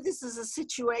I know this is a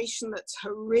situation that's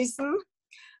arisen,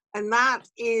 and that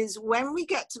is when we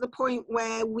get to the point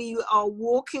where we are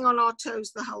walking on our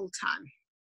toes the whole time.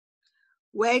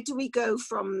 Where do we go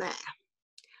from there?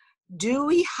 Do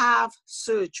we have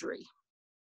surgery?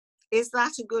 Is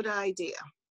that a good idea?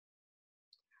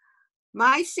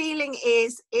 My feeling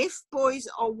is, if boys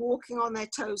are walking on their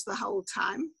toes the whole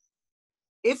time,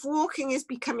 if walking is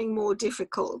becoming more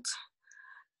difficult,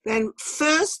 then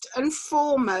first and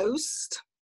foremost,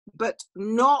 but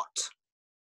not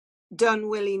done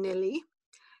willy-nilly,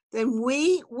 then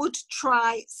we would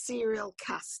try serial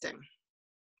casting.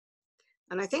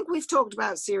 And I think we've talked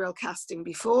about serial casting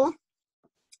before.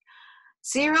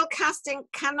 Serial casting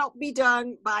cannot be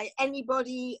done by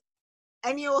anybody.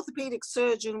 Any orthopedic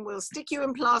surgeon will stick you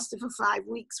in plaster for 5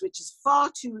 weeks, which is far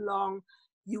too long.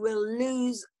 You will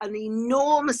lose an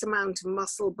enormous amount of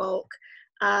muscle bulk,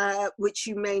 which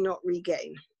you may not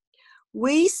regain.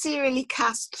 We serially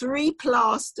cast 3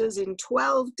 plasters in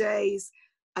 12 days,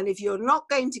 and if you're not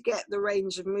going to get the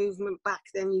range of movement back,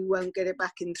 then you won't get it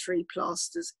back in 3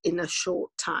 plasters in a short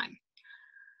time.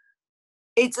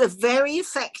 It's a very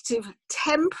effective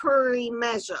temporary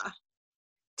measure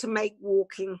to make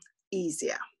walking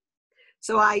easier.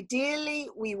 So ideally,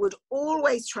 we would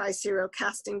always try serial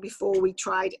casting before we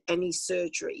tried any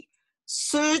surgery.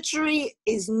 Surgery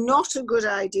is not a good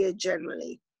idea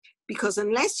generally, because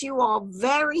unless you are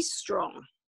very strong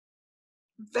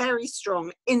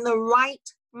in the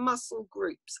right muscle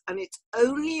groups, and it's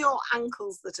only your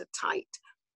ankles that are tight,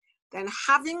 then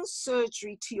having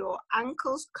surgery to your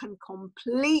ankles can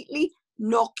completely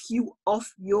knock you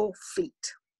off your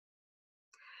feet.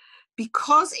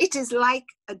 Because it is like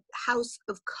a house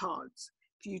of cards.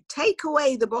 If you take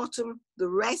away the bottom, the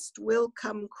rest will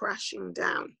come crashing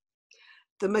down.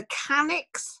 The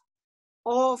mechanics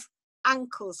of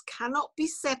ankles cannot be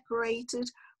separated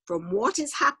from what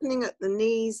is happening at the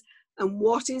knees and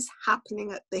what is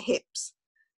happening at the hips.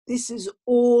 This is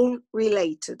all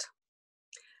related.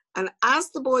 And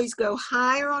as the boys go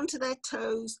higher onto their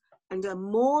toes and are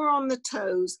more on the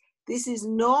toes, this is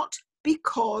not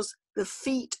because the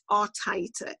feet are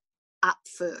tighter at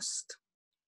first.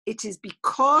 It is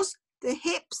because the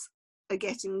hips are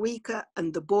getting weaker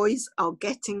and the boys are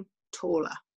getting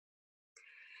taller.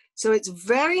 So it's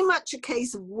very much a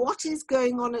case of what is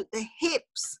going on at the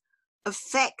hips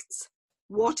affects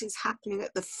what is happening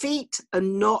at the feet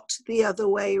and not the other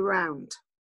way around.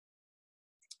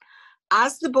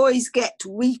 As the boys get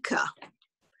weaker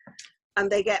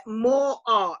and they get more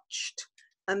arched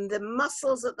and the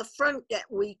muscles at the front get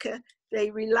weaker, they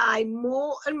rely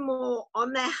more and more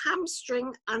on their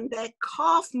hamstring and their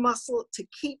calf muscle to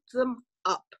keep them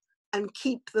up and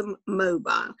keep them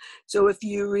mobile. So if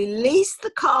you release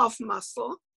the calf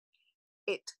muscle,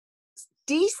 it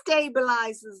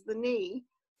destabilizes the knee,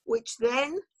 which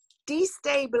then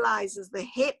destabilizes the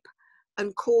hip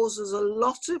and causes a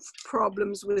lot of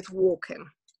problems with walking.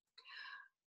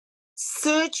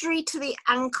 Surgery to the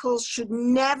ankles should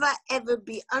never ever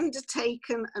be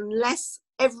undertaken unless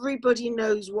everybody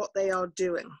knows what they are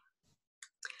doing.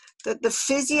 That the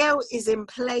physio is in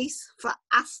place for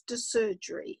after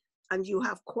surgery, and you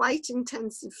have quite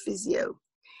intensive physio.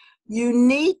 You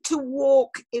need to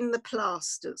walk in the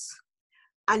plasters,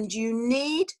 and you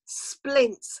need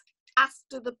splints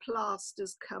after the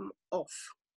plasters come off.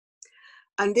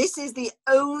 And this is the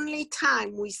only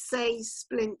time we say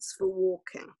splints for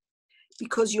walking,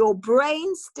 because your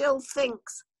brain still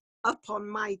thinks up on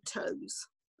my toes.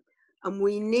 And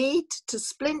we need to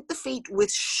splint the feet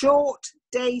with short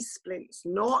day splints,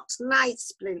 not night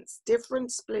splints,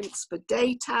 different splints for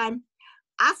daytime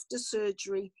after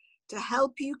surgery to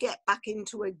help you get back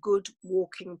into a good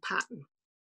walking pattern.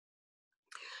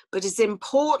 But it's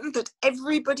important that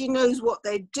everybody knows what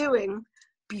they're doing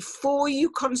before you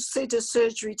consider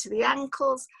surgery to the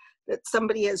ankles, that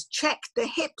somebody has checked the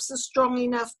hips are strong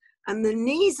enough and the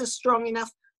knees are strong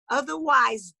enough.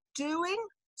 Otherwise, doing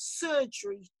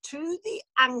surgery to the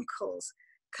ankles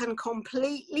can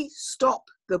completely stop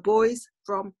the boys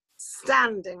from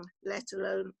standing, let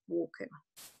alone walking.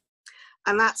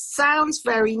 And that sounds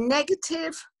very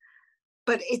negative,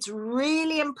 but it's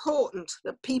really important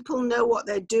that people know what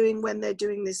they're doing when they're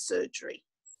doing this surgery.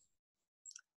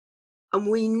 And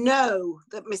we know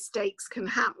that mistakes can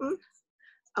happen,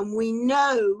 and we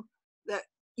know that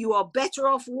you are better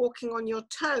off walking on your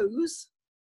toes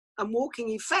and walking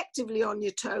effectively on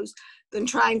your toes than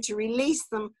trying to release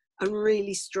them and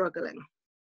really struggling.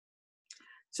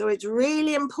 So it's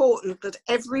really important that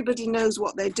everybody knows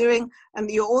what they're doing, and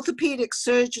the orthopedic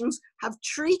surgeons have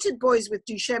treated boys with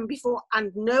Duchenne before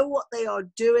and know what they are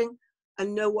doing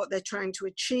and know what they're trying to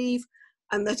achieve,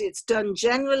 and that it's done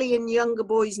generally in younger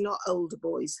boys, not older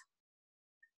boys.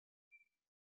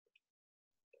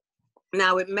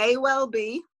 Now, it may well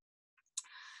be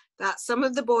that some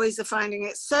of the boys are finding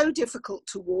it so difficult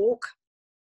to walk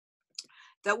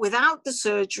that without the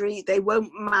surgery, they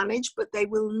won't manage, but they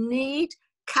will need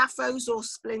CAFOs or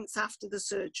splints after the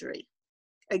surgery.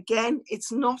 Again,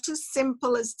 it's not as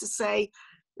simple as to say,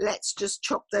 let's just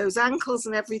chop those ankles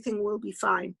and everything will be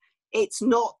fine. It's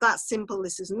not that simple.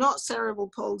 This is not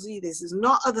cerebral palsy. This is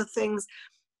not other things.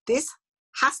 This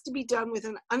has to be done with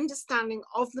an understanding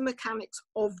of the mechanics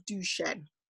of Duchenne.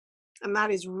 And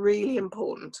that is really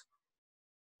important.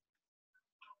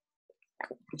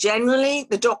 Generally,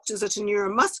 the doctors at a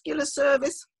neuromuscular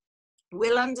service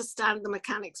will understand the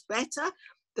mechanics better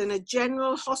than a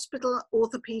general hospital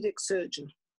orthopedic surgeon.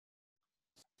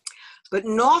 But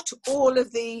not all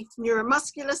of the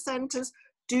neuromuscular centers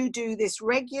do this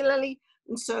regularly,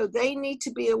 and so they need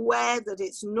to be aware that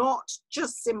it's not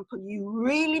just simple. You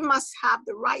really must have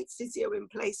the right physio in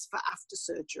place for after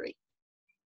surgery.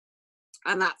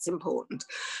 And that's important.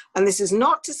 And this is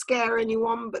not to scare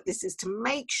anyone, but this is to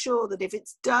make sure that if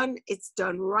it's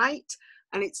done right,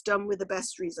 and it's done with the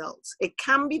best results. It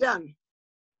can be done,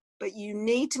 but you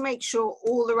need to make sure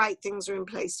all the right things are in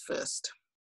place first.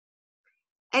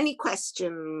 Any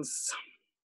questions?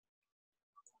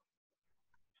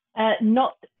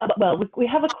 Well, we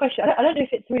have a question. I don't know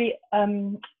if it's really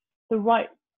the right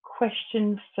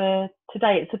question for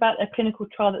today. It's about a clinical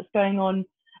trial that's going on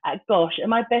at Gosh.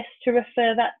 Am I best to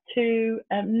refer that to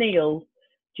Neil,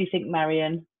 do you think,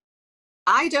 Marion?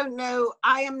 I don't know.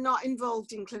 I am not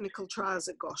involved in clinical trials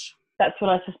at Gosh. That's what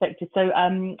I suspected. So I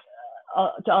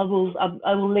will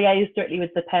liaise directly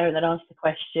with the parent that asked the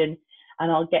question,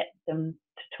 and I'll get them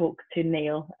to talk to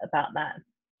Neil about that,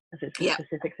 as it's a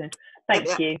specific thing.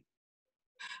 Thank you.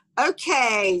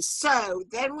 Okay, so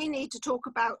then we need to talk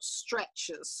about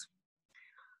stretchers.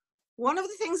 One of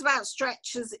the things about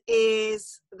stretchers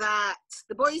is that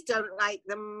the boys don't like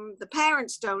them, the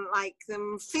parents don't like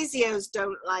them, physios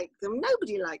don't like them.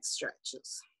 Nobody likes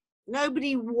stretchers.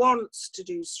 Nobody wants to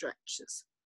do stretchers.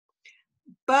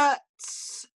 But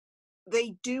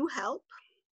they do help.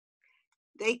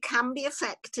 They can be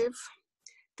effective.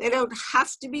 They don't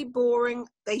have to be boring.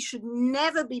 They should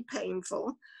never be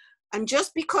painful. And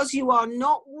just because you are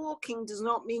not walking does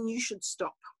not mean you should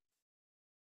stop.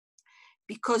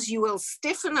 Because you will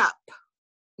stiffen up.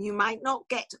 You might not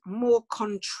get more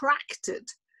contracted,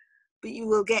 but you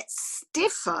will get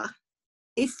stiffer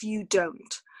if you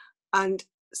don't. And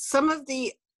some of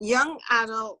the young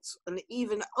adults and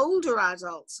even older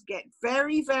adults get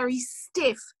very, very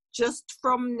stiff just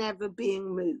from never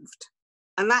being moved.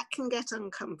 And that can get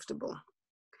uncomfortable.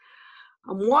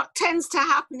 And what tends to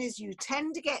happen is you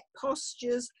tend to get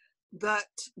postures that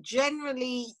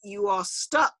generally you are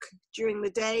stuck during the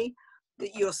day,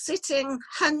 that you're sitting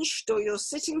hunched or you're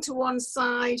sitting to one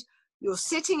side, you're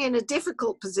sitting in a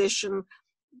difficult position,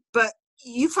 but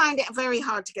you find it very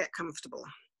hard to get comfortable.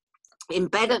 In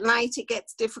bed at night, it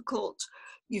gets difficult.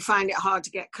 You find it hard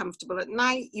to get comfortable at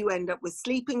night. You end up with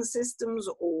sleeping systems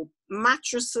or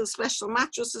mattresses,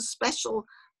 special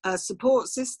support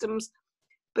systems.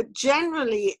 But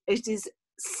generally, it is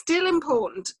still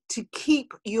important to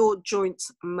keep your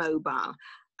joints mobile.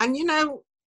 And you know,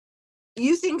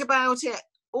 you think about it,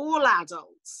 all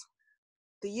adults,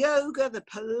 the yoga, the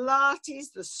Pilates,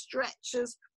 the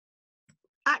stretches,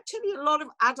 actually a lot of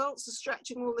adults are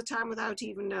stretching all the time without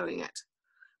even knowing it.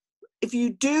 If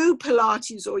you do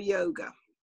Pilates or yoga,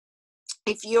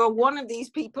 if you're one of these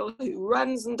people who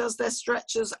runs and does their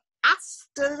stretches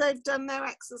after they've done their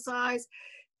exercise,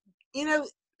 you know,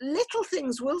 little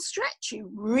things will stretch you.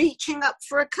 Reaching up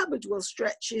for a cupboard will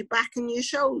stretch your back and your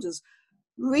shoulders.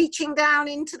 Reaching down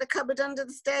into the cupboard under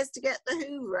the stairs to get the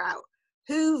Hoover out.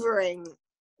 Hoovering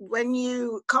when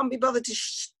you can't be bothered to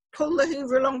pull the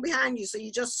Hoover along behind you, so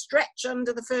you just stretch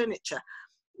under the furniture.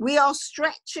 We are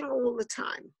stretching all the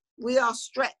time. We are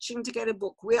stretching to get a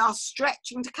book. We are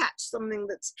stretching to catch something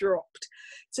that's dropped.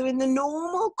 So in the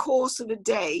normal course of a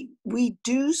day, we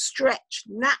do stretch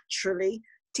naturally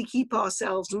to keep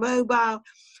ourselves mobile.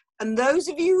 And those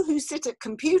of you who sit at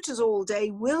computers all day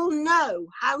will know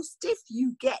how stiff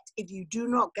you get if you do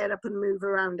not get up and move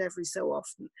around every so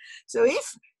often. So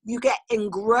if you get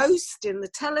engrossed in the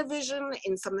television,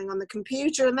 in something on the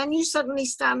computer, and then you suddenly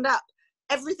stand up,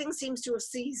 everything seems to have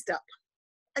seized up.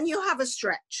 And you have a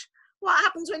stretch. What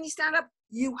happens when you stand up?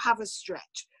 You have a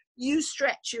stretch. You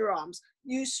stretch your arms.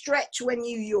 You stretch when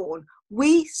you yawn.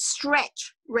 We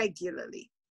stretch regularly.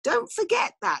 Don't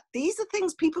forget that. These are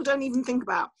things people don't even think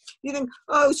about. You think,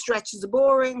 oh, stretches are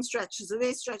boring, stretches are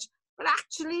this, stretch. But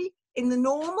actually, in the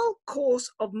normal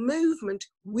course of movement,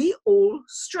 we all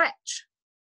stretch.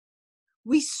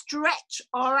 We stretch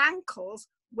our ankles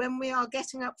when we are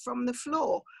getting up from the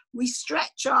floor. We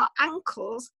stretch our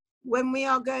ankles when we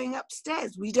are going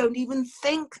upstairs. We don't even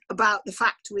think about the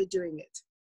fact we're doing it.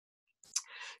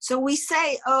 So we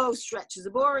say, oh, stretches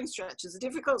are boring, stretches are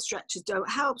difficult, stretches don't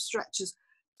help, stretches.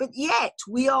 But yet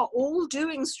we are all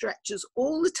doing stretches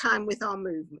all the time with our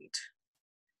movement.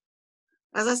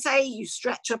 As I say, you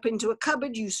stretch up into a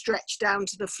cupboard, you stretch down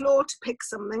to the floor to pick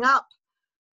something up.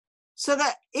 So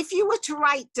that if you were to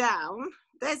write down,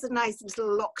 there's a nice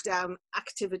little lockdown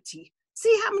activity.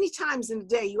 See how many times in a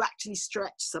day you actually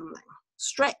stretch something.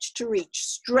 Stretch to reach,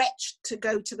 stretch to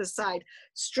go to the side,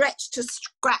 stretch to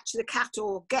scratch the cat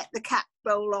or get the cat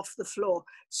bowl off the floor,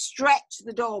 stretch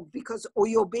the dog or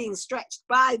you're being stretched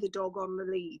by the dog on the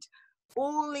lead.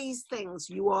 All these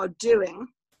things you are doing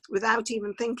without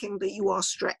even thinking that you are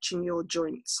stretching your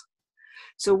joints.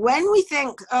 So when we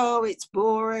think, oh, it's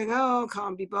boring, oh,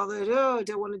 can't be bothered, oh, I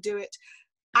don't want to do it.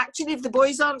 Actually, if the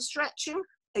boys aren't stretching,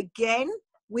 again,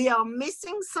 we are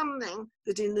missing something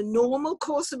that in the normal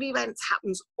course of events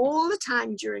happens all the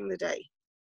time during the day.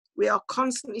 We are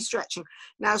constantly stretching.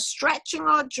 Now, stretching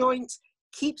our joints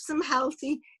keeps them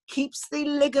healthy, keeps the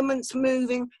ligaments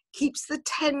moving, keeps the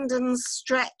tendons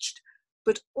stretched,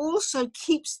 but also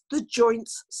keeps the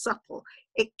joints supple.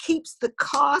 It keeps the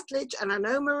cartilage, and I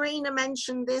know Marina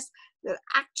mentioned this, that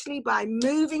actually by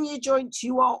moving your joints,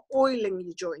 you are oiling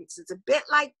your joints. It's a bit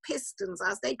like pistons.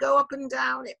 As they go up and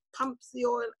down, it pumps the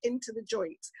oil into the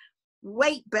joints.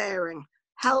 Weight bearing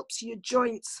helps your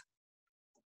joints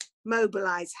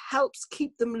mobilize, helps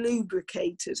keep them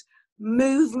lubricated.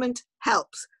 Movement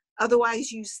helps,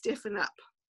 otherwise you stiffen up.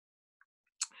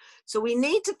 So we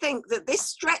need to think that this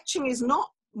stretching is not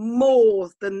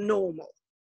more than normal.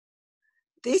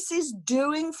 This is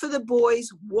doing for the boys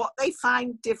what they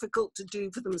find difficult to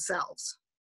do for themselves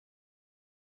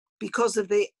because of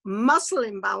the muscle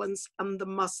imbalance and the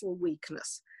muscle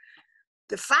weakness.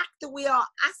 The fact that we are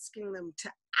asking them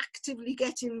to actively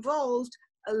get involved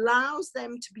allows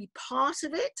them to be part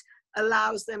of it,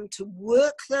 allows them to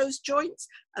work those joints,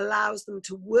 allows them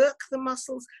to work the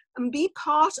muscles and be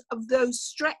part of those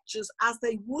stretches as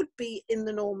they would be in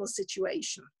the normal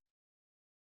situation.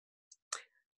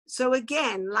 So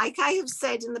again, like I have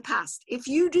said in the past, if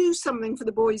you do something for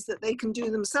the boys that they can do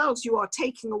themselves, you are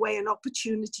taking away an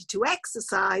opportunity to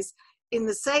exercise. In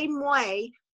the same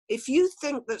way, If you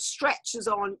think that stretches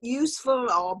aren't useful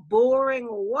or boring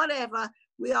or whatever,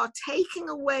 we are taking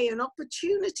away an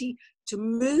opportunity to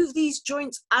move these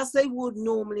joints as they would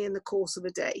normally in the course of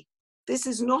a day. This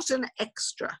is not an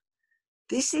extra.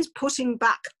 This is putting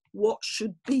back what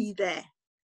should be there.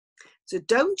 So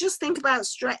don't just think about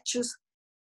stretches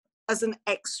as an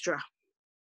extra.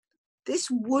 This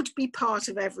would be part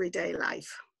of everyday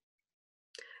life.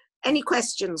 Any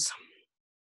questions?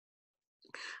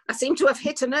 I seem to have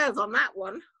hit a nerve on that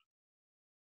one.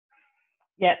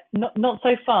 Yeah, not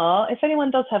so far. If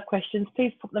anyone does have questions,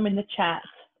 please put them in the chat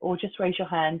or just raise your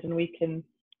hand and we can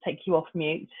take you off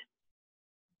mute.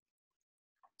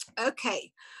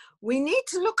 Okay, we need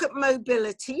to look at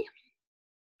mobility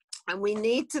and we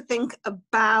need to think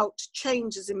about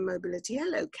changes in mobility.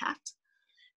 Hello, Kat.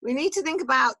 We need to think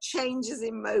about changes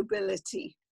in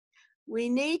mobility. We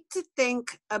need to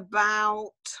think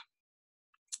about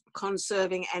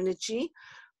conserving energy.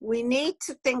 We need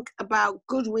to think about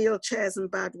good wheelchairs and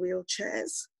bad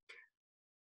wheelchairs.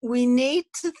 We need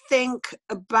to think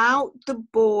about the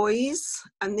boys,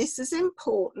 and this is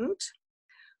important.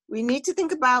 We need to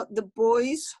think about the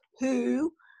boys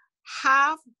who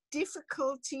have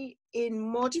difficulty in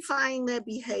modifying their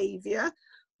behavior,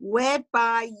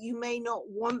 whereby you may not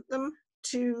want them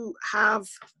to have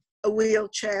a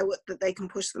wheelchair that they can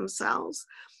push themselves.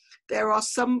 There are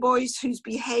some boys whose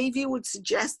behavior would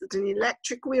suggest that an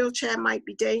electric wheelchair might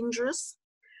be dangerous.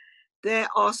 There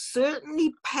are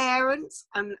certainly parents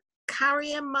and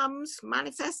carrier mums,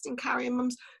 manifesting carrier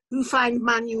mums, who find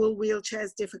manual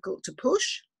wheelchairs difficult to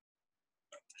push.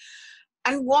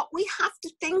 And what we have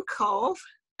to think of,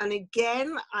 and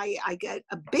again, I get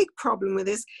a big problem with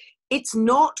this, it's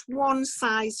not one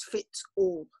size fits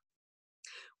all.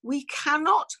 We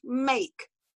cannot make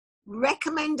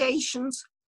recommendations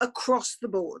across the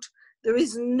board. There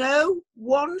is no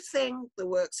one thing that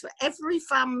works for every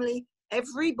family,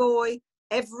 every boy,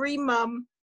 every mum,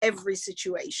 every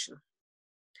situation.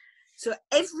 So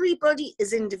everybody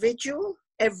is individual.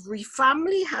 Every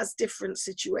family has different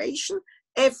situation.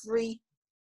 Every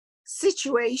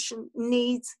situation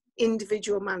needs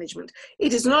individual management.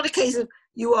 It is not a case of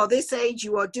you are this age,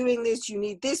 you are doing this, you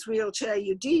need this wheelchair,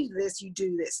 you do this, you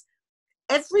do this.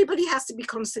 Everybody has to be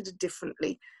considered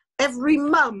differently. Every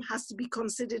mum has to be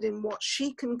considered in what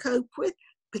she can cope with,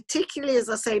 particularly, as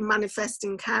I say,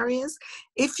 manifesting carriers.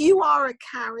 If you are a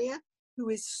carrier who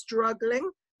is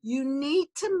struggling, you need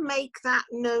to make that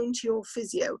known to your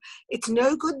physio. It's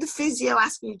no good the physio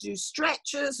asking you to do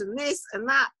stretchers and this and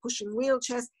that, pushing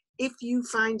wheelchairs, if you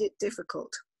find it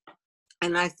difficult.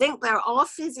 And I think there are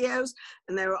physios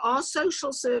and there are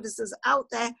social services out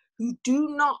there who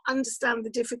do not understand the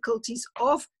difficulties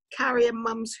of carrier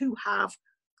mums who have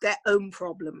their own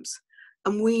problems.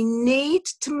 And we need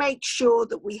to make sure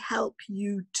that we help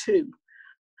you too.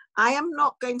 I am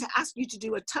not going to ask you to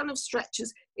do a ton of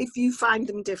stretches if you find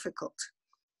them difficult.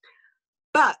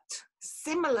 But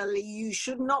similarly, you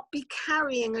should not be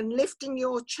carrying and lifting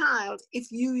your child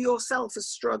if you yourself are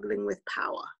struggling with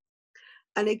power.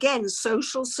 And again,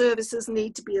 social services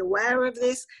need to be aware of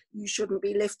this. You shouldn't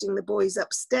be lifting the boys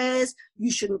upstairs.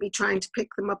 You shouldn't be trying to pick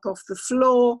them up off the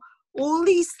floor. All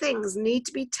these things need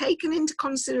to be taken into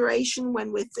consideration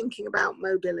when we're thinking about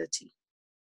mobility.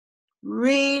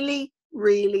 Really,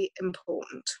 really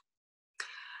important.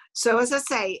 So as I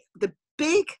say, the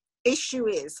big issue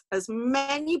is, as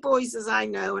many boys as I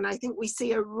know, and I think we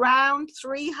see around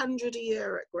 300 a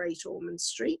year at Great Ormond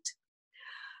Street,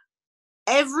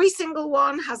 every single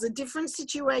one has a different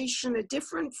situation, a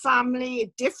different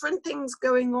family, different things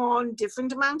going on,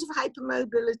 different amount of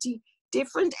hypermobility,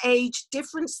 different age,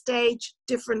 different stage,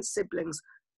 different siblings.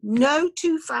 No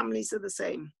two families are the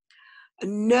same.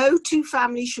 And no two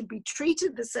families should be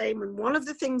treated the same. And one of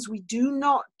the things we do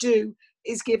not do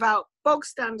is give out bog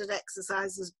standard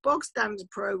exercises, bog standard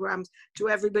programs to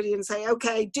everybody and say,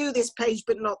 okay, do this page,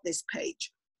 but not this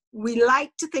page. We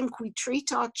like to think we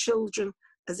treat our children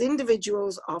as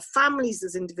individuals, our families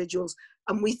as individuals,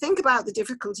 and we think about the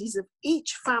difficulties of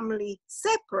each family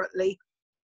separately,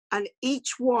 and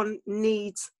each one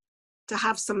needs to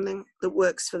have something that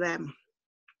works for them.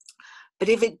 But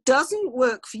if it doesn't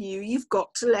work for you, you've got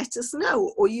to let us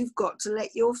know, or you've got to let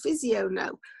your physio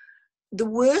know. The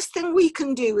worst thing we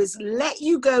can do is let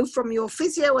you go from your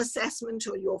physio assessment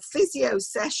or your physio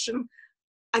session,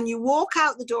 and you walk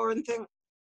out the door and think,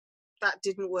 that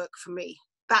didn't work for me.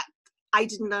 That I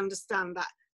didn't understand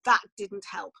that. That didn't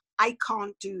help. I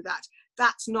can't do that.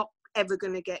 That's not ever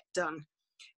going to get done.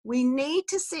 We need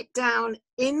to sit down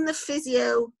in the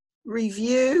physio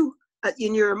review at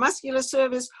your neuromuscular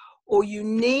service, or you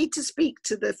need to speak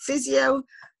to the physio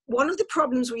one of the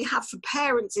problems we have for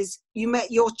parents is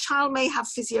your child may have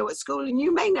physio at school and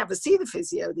you may never see the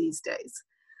physio these days.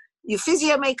 Your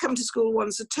physio may come to school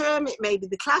once a term. It may be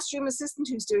the classroom assistant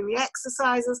who's doing the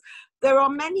exercises. There are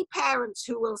many parents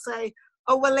who will say,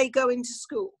 oh, well, they go into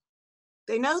school.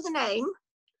 They know the name,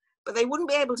 but they wouldn't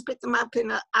be able to pick them up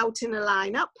out in a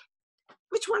lineup.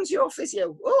 Which one's your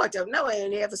physio? Oh, I don't know. I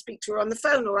only ever speak to her on the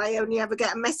phone, or I only ever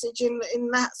get a message in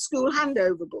that school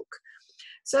handover book.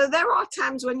 So there are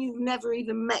times when you've never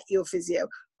even met your physio.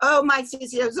 Oh, my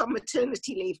physio's on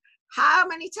maternity leave. How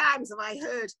many times have I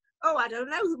heard, oh, I don't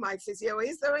know who my physio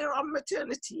is, they're on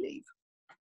maternity leave.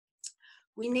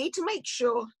 We need to make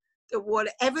sure that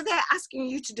whatever they're asking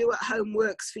you to do at home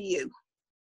works for you.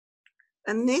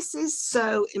 And this is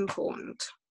so important.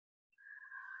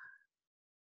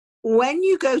 When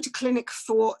you go to clinic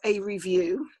for a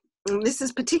review, and this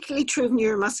is particularly true of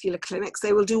neuromuscular clinics,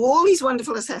 they will do all these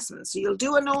wonderful assessments. So you'll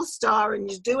do a North Star and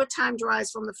you do a time to rise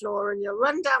from the floor and you'll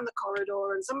run down the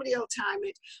corridor and somebody will time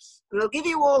it and they'll give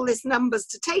you all these numbers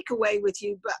to take away with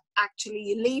you, but actually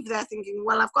you leave there thinking,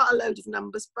 well, I've got a load of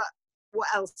numbers, but what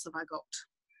else have I got?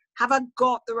 Have I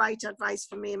got the right advice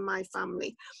for me and my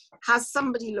family? Has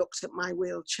somebody looked at my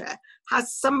wheelchair?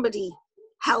 Has somebody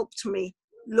helped me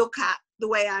look at the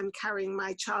way I'm carrying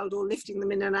my child or lifting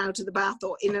them in and out of the bath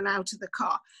or in and out of the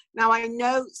car? Now, I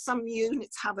know some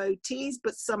units have OTs,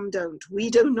 but some don't. We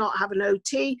do not have an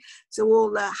OT. So all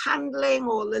the handling,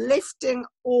 all the lifting,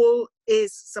 all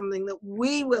is something that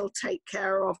we will take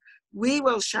care of. We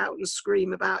will shout and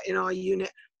scream about in our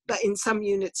unit, but in some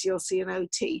units you'll see an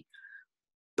OT.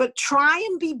 But try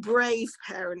and be brave,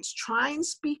 parents. Try and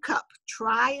speak up.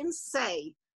 Try and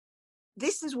say,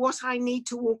 this is what I need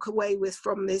to walk away with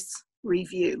from this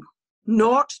review.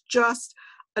 Not just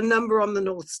a number on the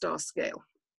North Star scale.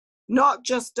 Not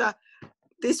just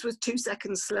this was 2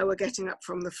 seconds slower getting up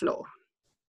from the floor.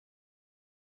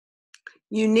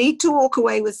 You need to walk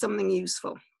away with something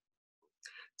useful.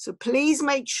 So please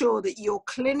make sure that your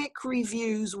clinic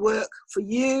reviews work for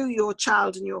you, your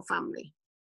child, and your family.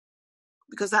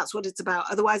 Because that's what it's about.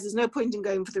 Otherwise, there's no point in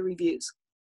going for the reviews.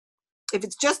 If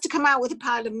it's just to come out with a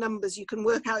pile of numbers, you can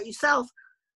work out yourself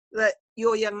that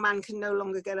your young man can no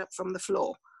longer get up from the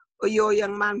floor, or your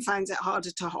young man finds it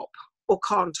harder to hop, or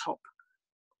can't hop,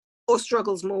 or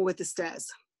struggles more with the stairs.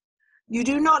 You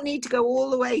do not need to go all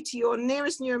the way to your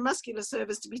nearest neuromuscular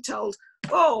service to be told,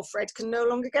 oh, Fred can no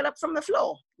longer get up from the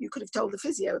floor. You could have told the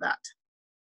physio that.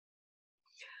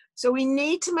 So we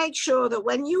need to make sure that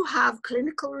when you have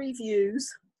clinical reviews,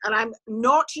 and I'm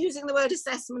not using the word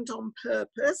assessment on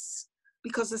purpose,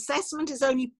 because assessment is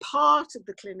only part of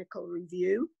the clinical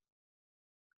review.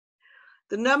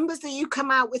 The numbers that you come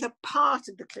out with are part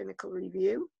of the clinical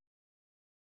review.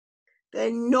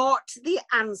 They're not the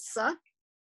answer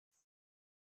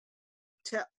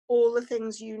to all the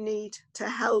things you need to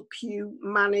help you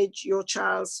manage your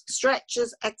child's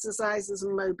stretches, exercises,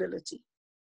 and mobility.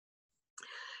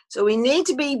 So we need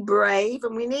to be brave,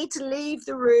 and we need to leave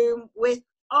the room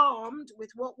armed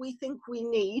with what we think we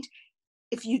need.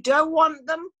 If you don't want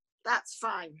them, that's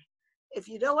fine. If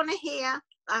you don't want to hear,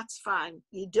 that's fine.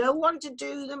 You don't want to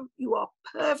do them, you are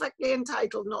perfectly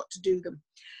entitled not to do them.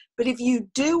 But if you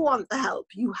do want the help,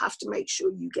 you have to make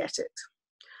sure you get it.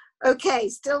 Okay,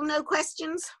 still no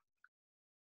questions?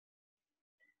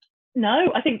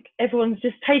 No, I think everyone's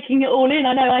just taking it all in.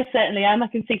 I know I certainly am. I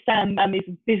can see Sam is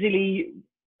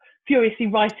furiously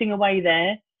writing away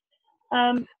there.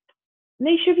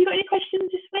 Nisha, have you got any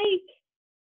questions this week?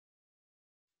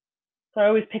 So I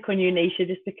always pick on you, Nisha,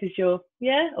 just because you're,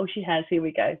 yeah? Oh, she has. Here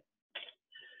we go.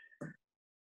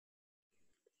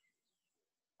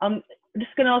 I'm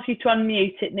just going to ask you to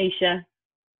unmute it, Nisha.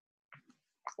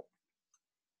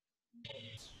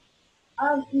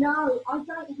 No, I don't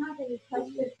have any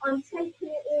questions. I'm taking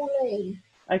it all in.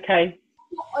 Okay.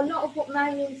 A lot of what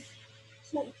Marion's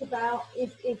talked about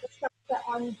is stuff that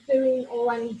I'm doing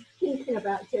or I'm thinking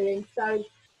about doing. So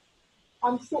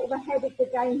I'm sort of ahead of the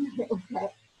game a little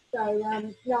bit.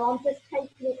 So no, I'm just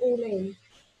taking it all in.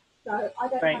 So I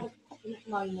don't have a question at the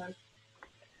moment.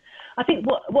 I think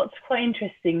what's quite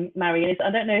interesting, Marion, is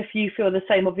I don't know if you feel the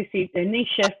same. Obviously,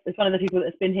 Nisha is one of the people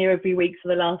that's been here every week for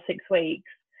the last 6 weeks.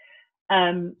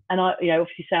 And I,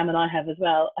 obviously Sam and I have as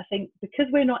well. I think because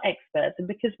we're not experts and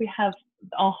because we have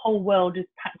our whole world is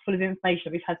packed full of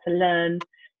information we've had to learn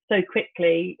so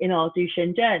quickly in our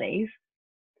Duchenne journeys,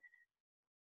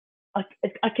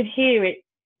 I could hear it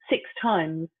 6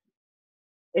 times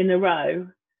in a row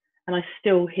and I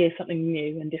still hear something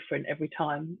new and different every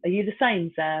time. Are you the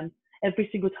same, Sam? Every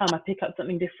single time I pick up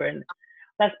something different.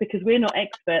 That's because we're not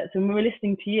experts and we're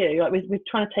listening to you. Like we're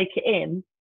trying to take it in,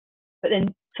 but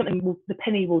then the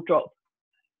penny will drop,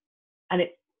 and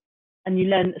you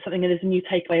learn something, and there's a new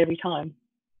takeaway every time.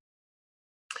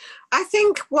 I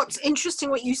think what's interesting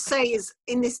what you say is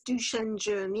in this Duchenne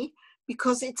journey,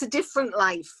 because it's a different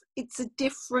life. It's a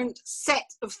different set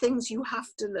of things you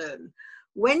have to learn.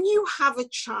 When you have a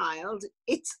child,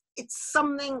 it's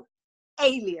something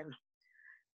alien.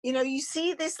 You know, you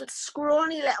see this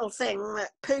scrawny little thing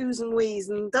that poos and wheezes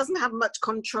and doesn't have much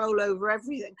control over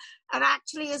everything. And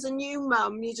actually, as a new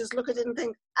mum, you just look at it and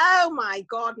think, oh my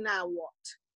God, now what?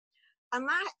 And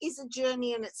that is a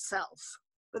journey in itself.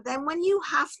 But then when you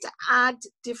have to add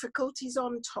difficulties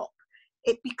on top,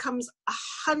 it becomes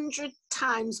 100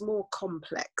 times more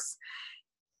complex.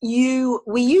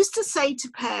 We used to say to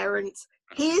parents,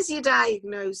 here's your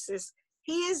diagnosis,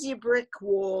 here's your brick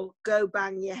wall, go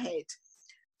bang your head.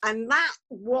 And that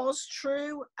was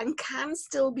true and can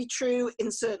still be true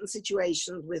in certain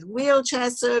situations with wheelchair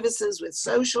services, with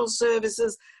social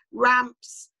services,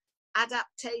 ramps,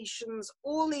 adaptations,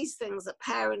 all these things that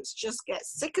parents just get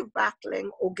sick of battling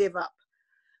or give up.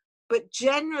 But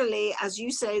generally, as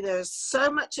you say, there's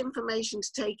so much information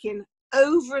to take in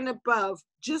over and above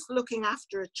just looking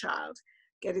after a child,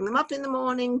 getting them up in the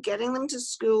morning, getting them to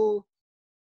school.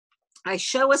 I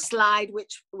show a slide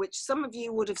which some of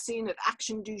you would have seen at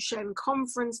Action Duchenne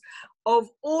conference of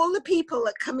all the people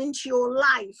that come into your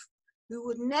life who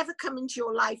would never come into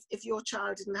your life if your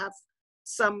child didn't have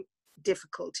some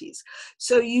difficulties.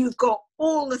 So you've got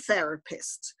all the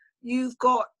therapists, you've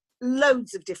got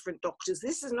loads of different doctors.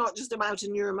 This is not just about a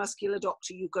neuromuscular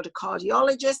doctor. You've got a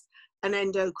cardiologist, an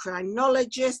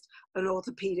endocrinologist, an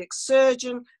orthopedic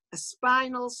surgeon, a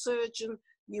spinal surgeon.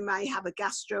 You may have a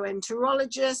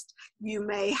gastroenterologist. You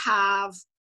may have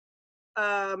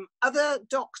other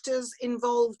doctors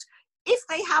involved if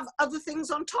they have other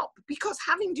things on top, because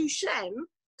having Duchenne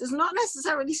does not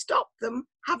necessarily stop them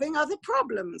having other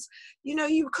problems. You know,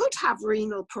 you could have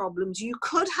renal problems, you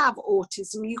could have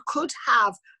autism, you could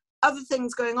have other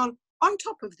things going on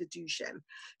top of the Duchenne.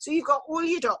 So you've got all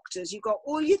your doctors, you've got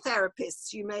all your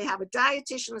therapists. You may have a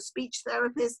dietitian, a speech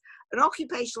therapist, an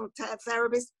occupational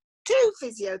therapist, 2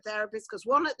 physiotherapists, because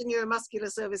 1 at the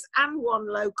neuromuscular service and 1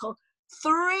 local,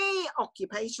 3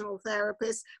 occupational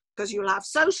therapists, because you'll have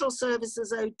social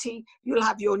services OT, you'll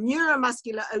have your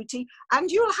neuromuscular OT,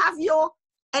 and you'll have your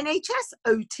NHS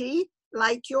OT,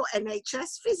 like your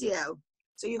NHS physio.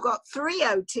 So you've got 3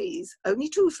 OTs, only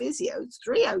 2 physios,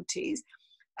 3 OTs,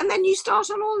 and then you start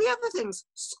on all the other things: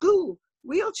 school,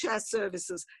 wheelchair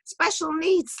services, special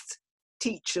needs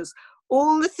teachers,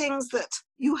 all the things that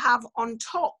you have on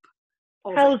top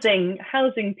of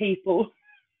housing people,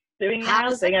 doing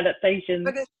housing adaptations.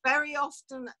 But it's very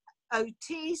often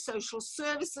OT, social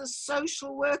services,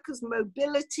 social workers,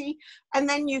 mobility, and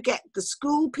then you get the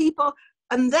school people.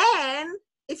 And then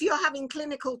if you're having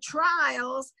clinical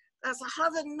trials, that's a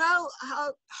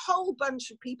whole bunch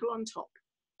of people on top.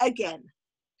 Again,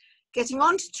 getting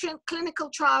onto clinical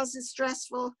trials is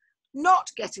stressful. Not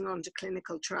getting onto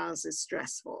clinical trials is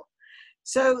stressful.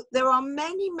 So there are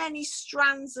many, many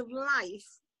strands of life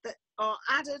that are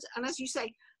added. And as you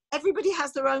say, everybody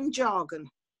has their own jargon.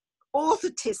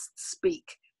 Orthotists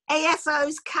speak.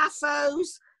 AFOs, CAFOs,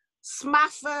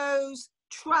 SMAFOs,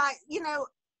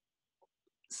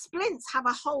 splints have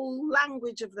a whole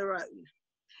language of their own.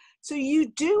 So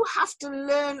you do have to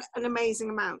learn an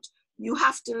amazing amount. You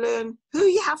have to learn who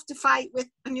you have to fight with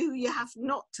and who you have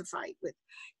not to fight with.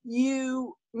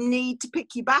 You need to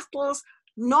pick your battles,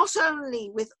 not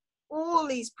only with all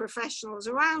these professionals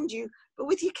around you, but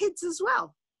with your kids as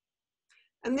well.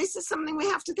 And this is something we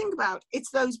have to think about.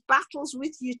 It's those battles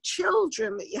with your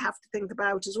children that you have to think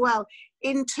about as well,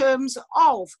 in terms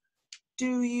of,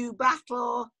 do you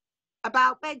battle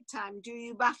about bedtime? Do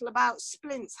you battle about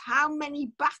splints? How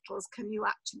many battles can you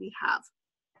actually have?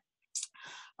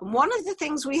 And one of the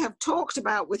things we have talked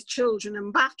about with children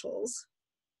and battles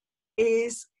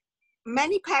is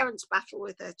many parents battle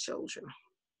with their children.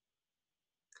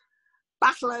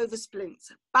 Battle over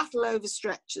splints, battle over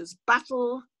stretchers,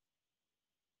 battle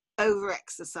over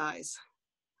exercise.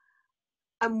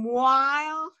 And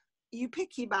while you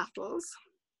pick your battles,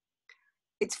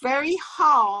 it's very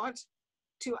hard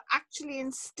to actually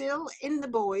instill in the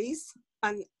boys,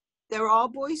 and there are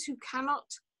boys who cannot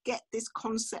get this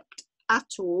concept at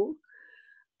all,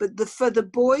 but for the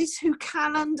boys who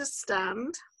can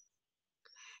understand,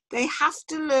 they have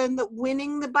to learn that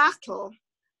winning the battle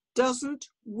doesn't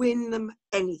win them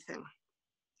anything.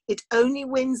 It only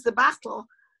wins the battle,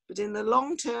 but in the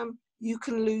long term, you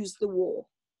can lose the war.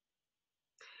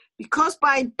 Because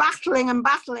by battling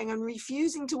and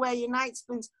refusing to wear your night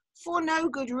splints for no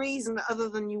good reason other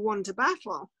than you want to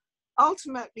battle,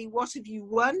 ultimately, what have you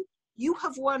won? You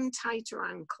have won tighter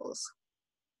ankles.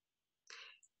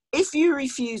 If you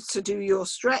refuse to do your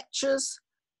stretches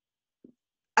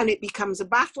and it becomes a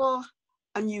battle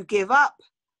and you give up,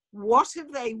 what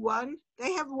have they won?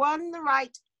 They have won the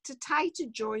right to tighter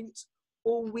joints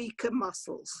or weaker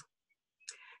muscles.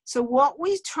 So what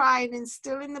we try and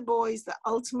instill in the boys, that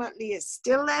ultimately it's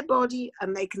still their body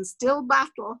and they can still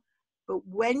battle, but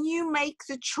when you make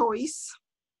the choice,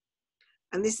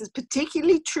 and this is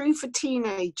particularly true for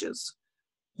teenagers,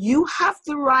 you have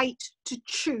the right to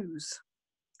choose.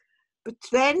 But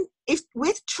then, if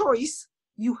with choice,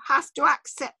 you have to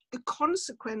accept the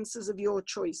consequences of your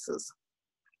choices.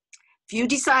 If you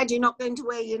decide you're not going to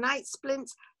wear your night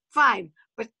splints, fine,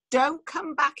 but don't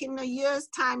come back in a year's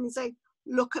time and say,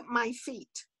 look at my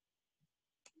feet.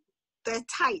 They're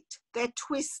tight, they're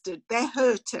twisted, they're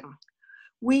hurting.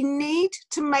 We need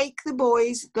to make the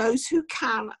boys, those who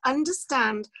can,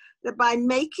 understand that by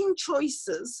making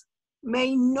choices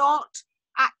may not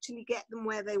actually get them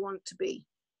where they want to be.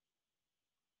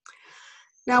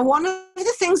 Now, one of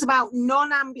the things about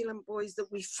non-ambulant boys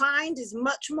that we find is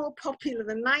much more popular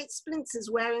than night splints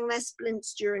is wearing their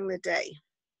splints during the day.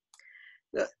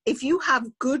 If you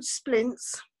have good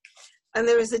splints, and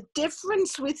there is a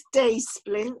difference with day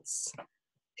splints,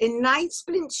 in night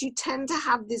splints you tend to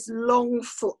have this long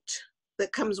foot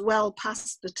that comes well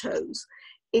past the toes.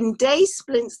 In day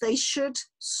splints, they should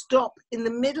stop in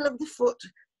the middle of the foot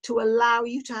to allow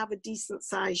you to have a decent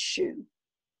sized shoe.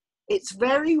 It's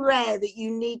very rare that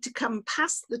you need to come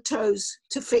past the toes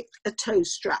to fit a toe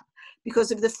strap,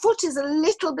 because if the foot is a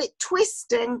little bit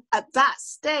twisting at that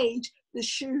stage, the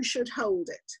shoe should hold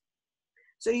it.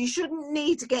 So you shouldn't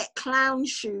need to get clown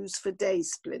shoes for day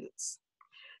splints.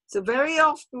 So very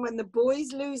often when the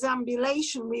boys lose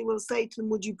ambulation, we will say to them,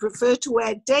 would you prefer to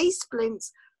wear day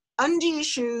splints under your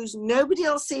shoes? Nobody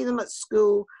will see them at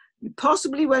school. You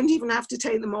possibly won't even have to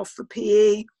take them off for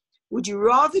PE. Would you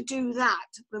rather do that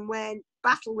than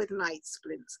battle with night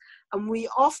splints? And we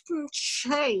often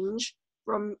change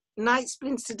from night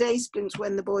splints to day splints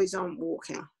when the boys aren't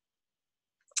walking.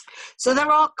 So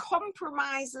there are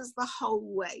compromises the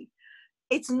whole way.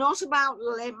 It's not about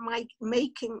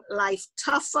making life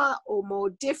tougher or more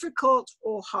difficult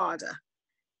or harder.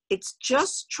 It's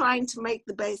just trying to make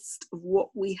the best of what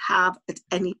we have at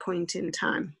any point in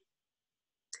time.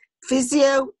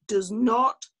 Physio does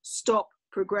not stop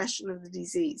progression of the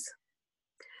disease,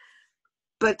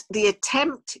 but the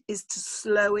attempt is to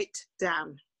slow it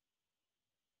down.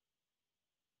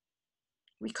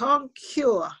 We can't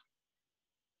cure.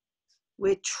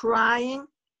 We're trying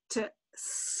to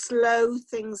slow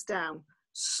things down,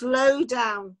 slow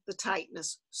down the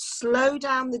tightness, slow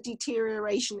down the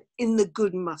deterioration in the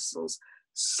good muscles,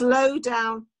 slow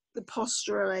down the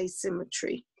postural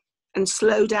asymmetry, and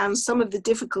slow down some of the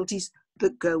difficulties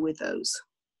that go with those.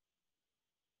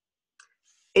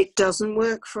 It doesn't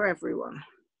work for everyone.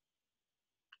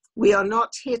 We are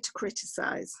not here to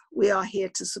criticize. We are here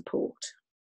to support.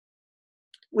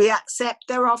 We accept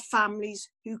there are families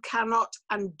who cannot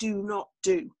and do not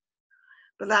do.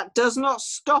 But that does not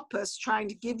stop us trying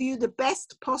to give you the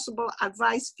best possible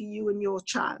advice for you and your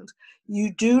child.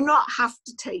 You do not have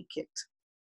to take it.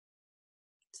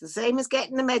 It's the same as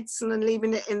getting the medicine and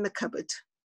leaving it in the cupboard.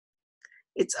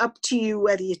 It's up to you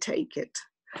whether you take it.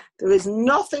 There is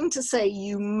nothing to say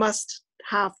you must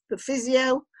have the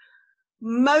physio.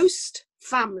 Most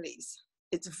families,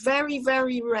 it's very,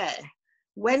 very rare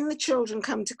when the children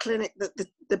come to clinic that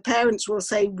the parents will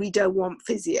say, we don't want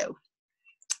physio.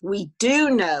 We do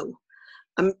know,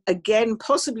 again,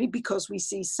 possibly because we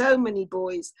see so many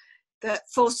boys, that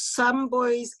for some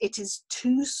boys it is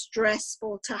too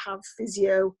stressful to have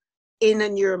physio in a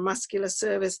neuromuscular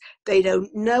service. They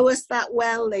don't know us that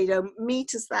well, they don't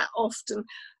meet us that often,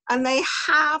 and they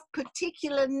have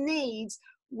particular needs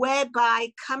whereby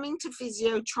coming to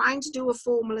physio, trying to do a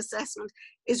formal assessment,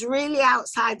 is really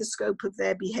outside the scope of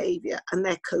their behavior and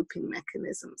their coping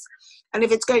mechanisms. And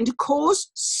if it's going to cause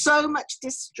so much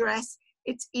distress,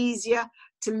 it's easier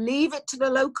to leave it to the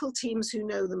local teams who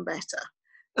know them better.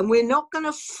 And we're not going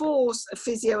to force a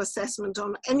physio assessment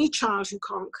on any child who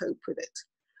can't cope with it.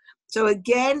 So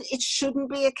again, it shouldn't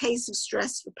be a case of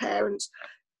stress for parents.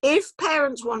 If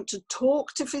parents want to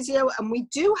talk to physio, and we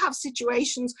do have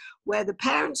situations where the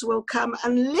parents will come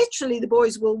and literally the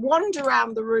boys will wander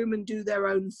around the room and do their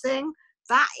own thing,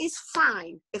 that is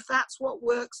fine if that's what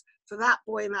works for that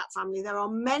boy and that family. There are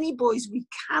many boys we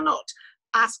cannot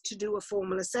ask to do a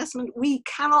formal assessment. We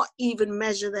cannot even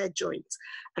measure their joints.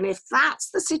 And if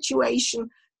that's the situation,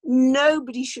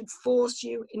 nobody should force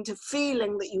you into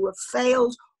feeling that you have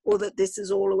failed or that this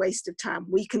is all a waste of time.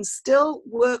 We can still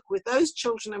work with those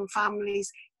children and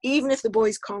families, even if the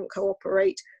boys can't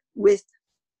cooperate with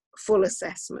full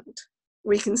assessment.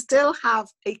 We can still have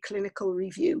a clinical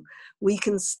review. We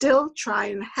can still try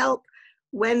and help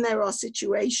when there are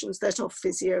situations that are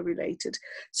physio related.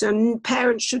 So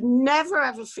parents should never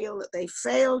ever feel that they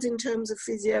failed in terms of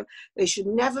physio. They should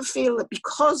never feel that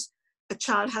because a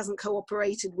child hasn't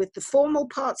cooperated with the formal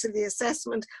parts of the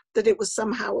assessment, that it was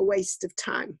somehow a waste of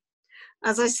time.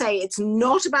 As I say, it's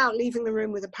not about leaving the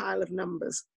room with a pile of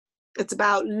numbers. It's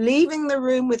about leaving the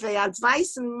room with the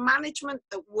advice and management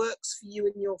that works for you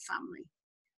and your family.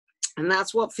 And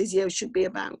that's what physio should be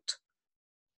about.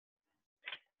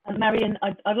 Marion,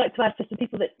 I'd like to ask for some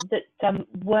people that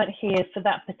weren't here for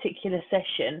that particular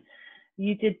session.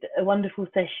 You did a wonderful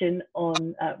session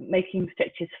on making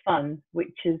stretches fun,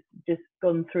 which has just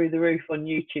gone through the roof on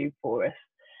YouTube for us.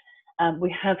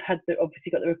 We have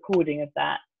obviously got the recording of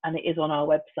that, and it is on our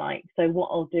website. So what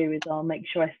I'll do is I'll make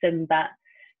sure I send that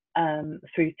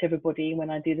through to everybody when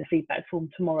I do the feedback form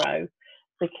tomorrow,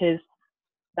 because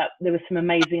there were some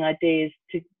amazing ideas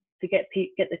to get the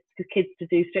kids to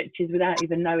do stretches without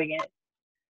even knowing it,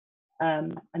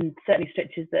 and certainly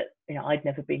stretches that I'd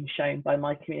never been shown by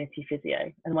my community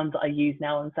physio, and ones that I use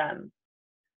now on Sam,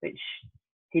 which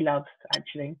he loves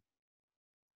actually.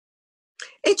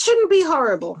 It shouldn't be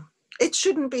horrible. It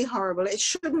shouldn't be horrible. It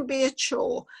shouldn't be a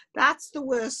chore. That's the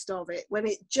worst of it, when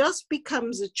it just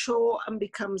becomes a chore and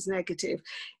becomes negative.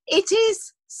 It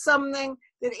is something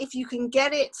that if you can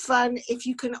get it fun, if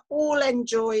you can all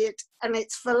enjoy it, and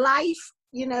it's for life,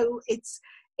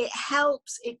 it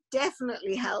helps, it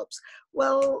definitely helps.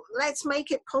 Well, let's make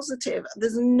it positive.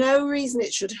 There's no reason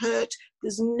it should hurt.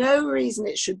 There's no reason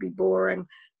it should be boring.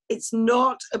 It's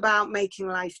not about making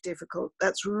life difficult.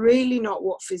 That's really not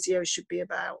what physio should be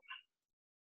about.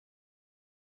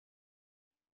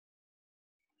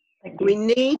 We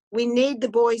need the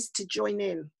boys to join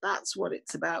in. That's what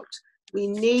it's about. We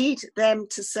need them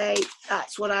to say,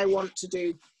 that's what I want to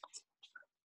do.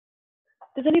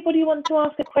 Does anybody want to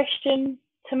ask a question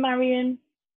to Marion?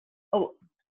 Oh,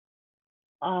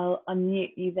 I'll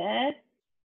unmute you there.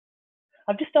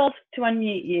 I've just asked to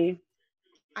unmute you.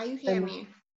 Are you hear me?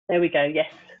 There we go,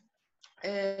 yes.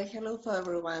 Hello for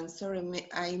everyone. Sorry,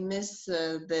 I missed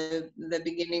the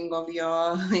beginning of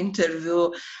your interview.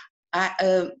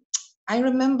 I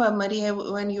remember, Maria,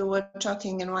 when you were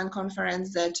talking in one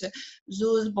conference that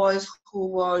those boys who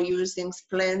were using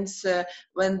splints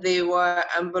when they were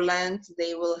ambulant,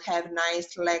 they will have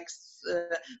nice legs.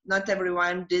 Not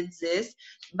everyone did this,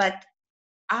 but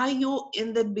are you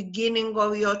in the beginning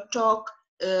of your talk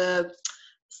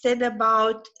said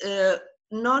about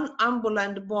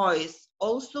non-ambulant boys?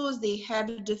 Also, they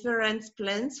have different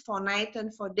splints for night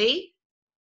and for day?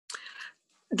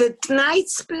 The night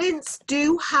splints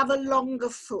do have a longer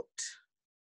foot.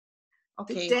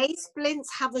 Okay. The day splints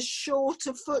have a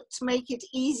shorter foot to make it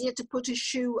easier to put a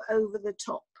shoe over the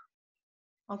top.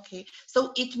 Okay,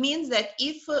 so it means that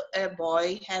if a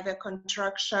boy have a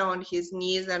contraction on his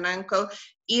knees and ankle,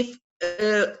 if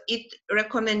it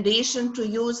recommendation to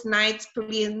use night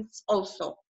splints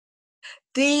also.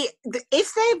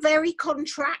 If they're very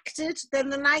contracted, then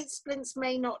the night splints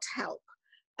may not help.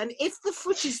 And if the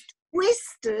foot is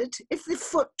twisted, if the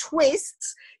foot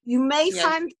twists, you may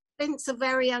find splints are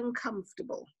very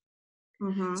uncomfortable.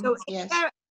 Mm-hmm. So,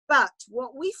 but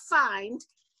what we find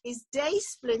is day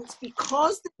splints,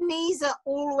 because the knees are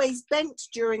always bent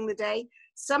during the day,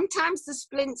 sometimes the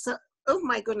splints are, oh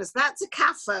my goodness, that's a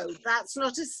CAFO. That's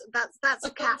not a, that's a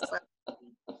CAFO.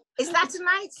 Is that a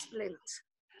night splint?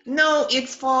 No,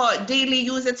 it's for daily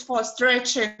use. It's for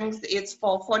stretching. It's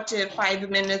for 45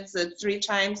 minutes, 3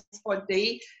 times per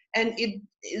day. And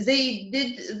they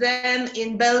did them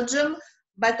in Belgium,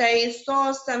 but I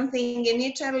saw something in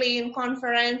Italy in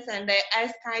conference, and I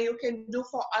asked how you can do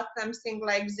for us something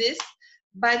like this.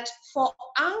 But for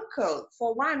ankle,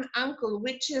 for one ankle,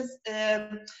 which is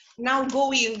now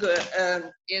going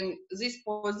in this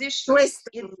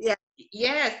position,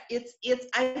 yes, it's.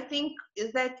 I think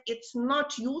that it's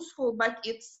not useful, but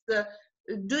it's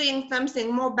doing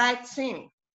something more bad thing.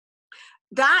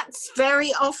 That's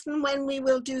very often when we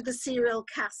will do the serial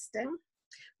casting.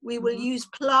 We will use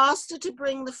plaster to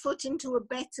bring the foot into a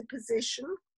better position.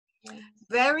 Yes.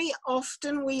 Very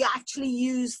often we actually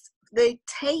use the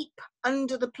tape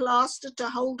under the plaster to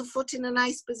hold the foot in a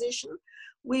nice position.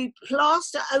 We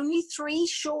plaster only 3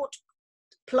 short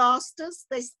plasters.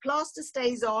 This plaster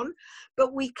stays on,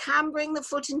 but we can bring the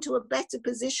foot into a better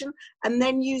position and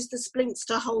then use the splints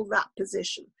to hold that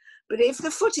position. But if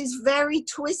the foot is very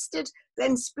twisted,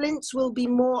 then splints will be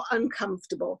more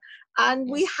uncomfortable. And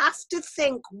we have to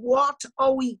think, what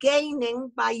are we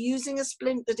gaining by using a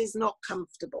splint that is not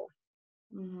comfortable?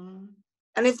 Mm-hmm.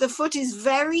 And if the foot is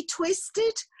very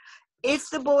twisted, if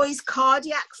the boy's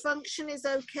cardiac function is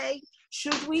okay,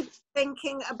 should we be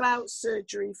thinking about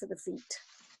surgery for the feet?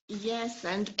 Yes,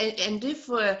 and if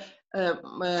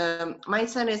my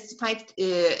son is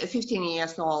 15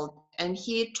 years old and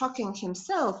he talking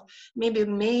himself, maybe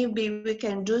we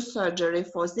can do surgery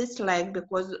for this leg,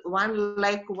 because one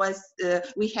leg was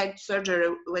we had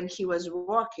surgery when he was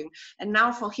walking, and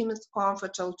now for him it's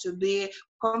comfortable to be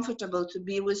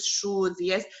with shoes,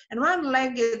 yes, and one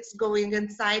leg is going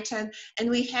inside, and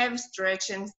we have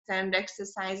stretching and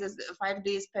exercises 5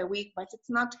 days per week, but it's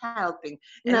not helping.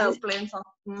 And No. he's playing for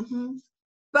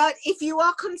But if you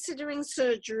are considering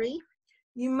surgery,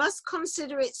 you must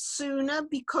consider it sooner,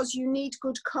 because you need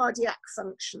good cardiac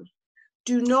function.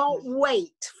 Do not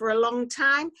wait for a long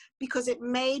time, because it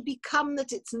may become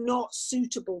that it's not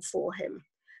suitable for him.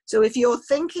 So if you're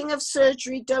thinking of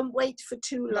surgery, don't wait for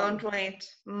too long. Don't wait.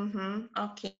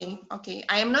 Okay.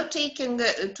 I am not taking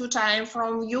too time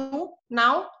from you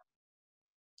now.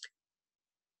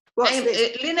 What's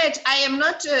this? Lynette, I am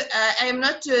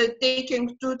not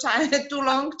taking too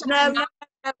long time.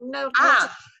 No.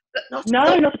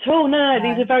 Not at all. No,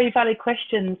 these are very valid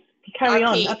questions. Carry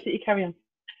on. Absolutely carry on.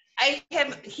 I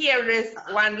have, here is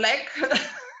one leg,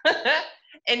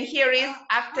 and here is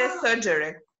after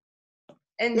surgery.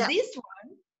 And this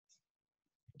one,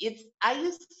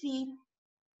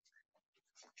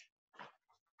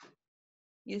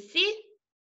 you see?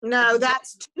 No,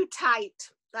 that's too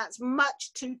tight. That's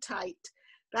much too tight.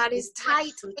 That is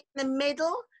tight in the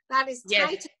middle. That is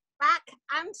tight at the back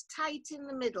and tight in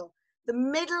the middle. The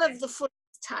middle of the foot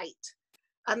is tight.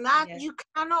 And that you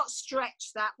cannot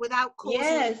stretch that without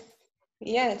causing...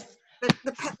 Yes.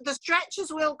 The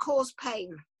stretches will cause pain.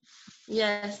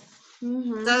 Yes.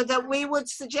 Mm-hmm. So that we would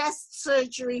suggest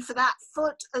surgery for that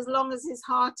foot as long as his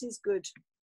heart is good.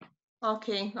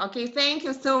 Okay. Thank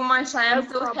you so much. I am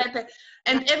so happy.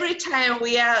 And every time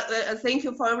we are, thank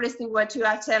you for everything what you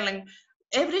are telling.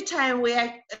 Every time we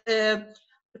are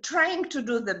trying to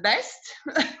do the best,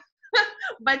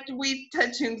 but we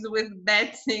touching with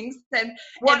bad things. And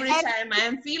every time I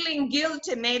am feeling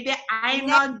guilty, maybe I'm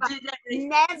not did everything.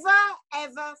 Never,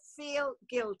 ever feel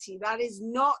guilty. That is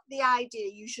not the idea.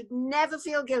 You should never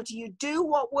feel guilty. You do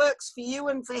what works for you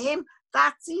and for him.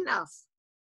 That's enough.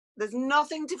 There's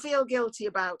nothing to feel guilty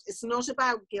about. It's not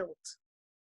about guilt.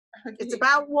 Okay. It's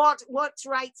about what's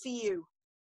right for you.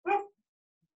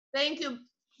 Thank you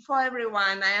for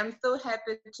everyone. I am so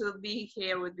happy to be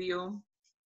here with you.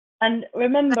 And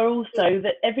remember also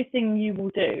that everything you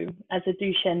will do as a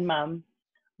Duchenne mum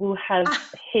will have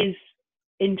his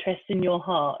interest in your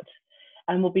heart,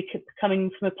 and will be coming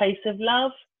from a place of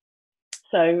love.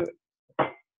 So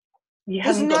you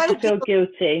haven't got to feel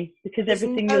guilty, because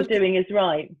everything you're doing is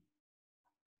right.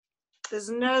 There's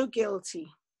no guilty.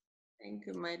 Thank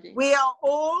you, my dear. We are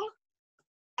all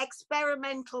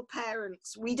experimental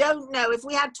parents. We don't know. If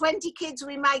we had 20 kids,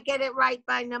 we might get it right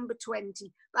by number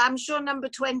 20. But I'm sure number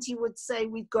 20 would say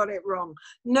we've got it wrong.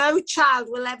 No child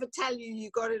will ever tell you you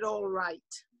got it all right.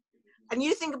 And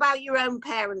you think about your own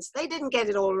parents. They didn't get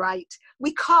it all right.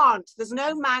 We can't. There's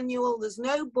no manual. There's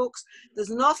no books. There's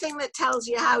nothing that tells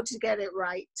you how to get it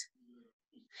right.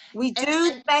 We do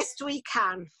the best we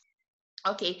can.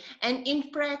 Okay, and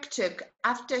in practice,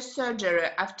 after surgery,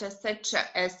 after such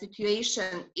a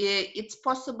situation, it's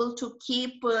possible to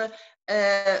keep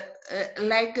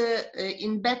leg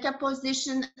in better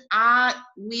position, or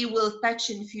we will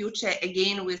touch in future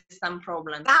again with some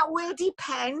problem? That will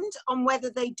depend on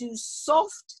whether they do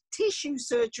soft tissue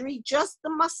surgery, just the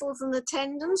muscles and the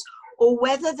tendons, or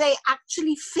whether they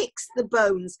actually fix the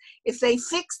bones. If they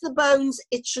fix the bones,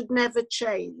 it should never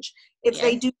change. If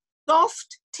they do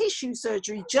soft tissue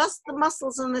surgery, just the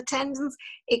muscles and the tendons,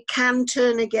 it can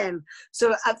turn again.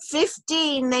 So at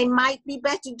 15, they might be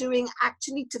better doing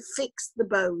actually to fix the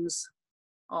bones.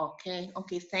 Okay,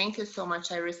 thank you so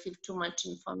much. I received too much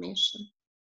information.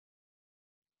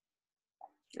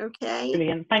 Okay.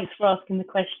 Brilliant. Thanks for asking the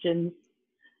questions.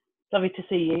 Lovely to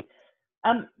see you.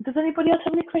 Does anybody else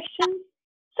have any questions?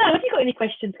 Sam, have you got any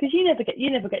questions? Because you never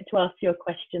get to ask your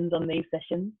questions on these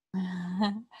sessions.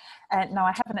 No,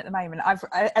 I haven't at the moment.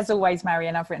 As always,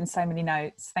 Marion, I've written so many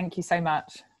notes. Thank you so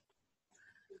much.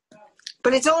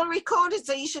 But it's all recorded,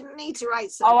 so you shouldn't need to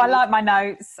write so many. I like my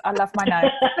notes. I love my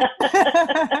notes.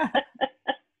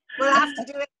 We'll have to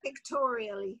do it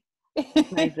pictorially.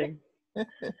 Amazing.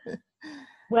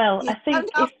 Well, I think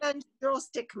don't learn to draw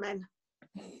stickmen.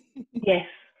 Yes.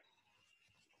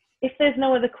 if there's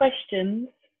no other questions,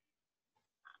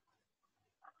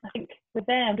 I think we're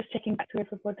there. I'm just checking back to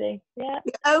everybody. Yeah.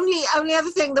 The only other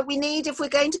thing that we need, if we're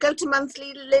going to go to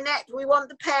monthly, Lynette, we want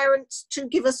the parents to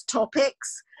give us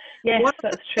topics. Yes,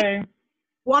 that's true.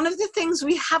 One of the things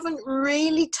we haven't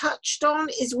really touched on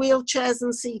is wheelchairs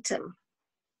and seating.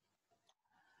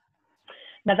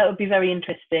 Now that would be very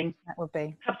interesting. That would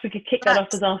be. Perhaps we could kick that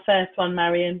off as our first one,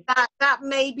 Marion. That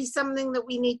may be something that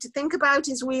we need to think about,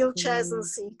 is wheelchairs and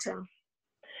seating.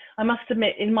 I must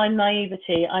admit, in my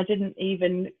naivety, I didn't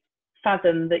even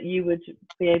fathom that you would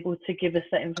be able to give us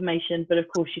that information, but of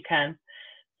course you can.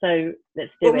 So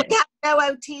let's do it. We have no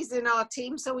OTs in our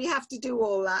team, so we have to do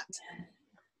all that.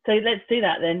 So let's do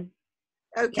that then.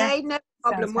 Okay, Yeah. No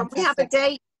problem. When we have a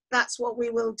date, that's what we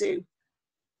will do.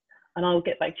 And I'll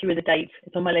get back to you with a date.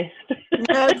 It's on my list.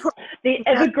 No problem. The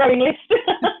ever-growing list.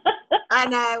 I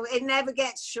know, it never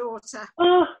gets shorter.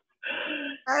 Oh.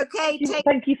 Okay,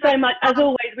 thank you so much. As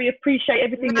always, we appreciate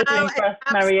everything you're doing for us,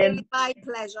 Marion. My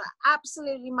pleasure.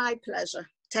 Absolutely my pleasure.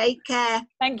 Take care.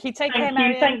 Thank you. Take care,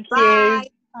 Marion. Thank you. Bye.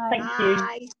 Thank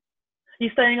Bye. you. You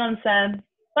staying on, Sam?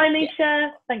 Bye, Nisha. Yeah.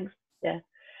 Thanks. Yeah.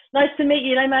 Nice to meet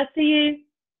you, Lema. See you.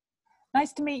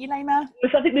 Nice to meet you, Lema.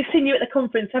 I think we've seen you at the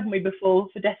conference, haven't we, before,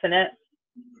 for definite?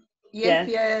 Yes.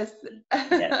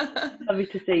 Yeah. Lovely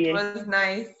to see you. It was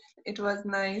nice. It was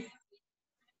nice.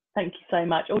 Thank you so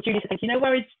much. Oh, Julie, thank you. No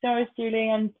worries, Julie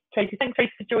and Tracy. Thanks,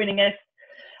 Tracy, for joining us.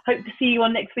 Hope to see you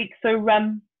on next week. So,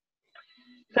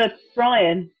 for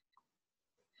Brian.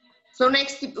 So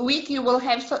next week you will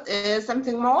have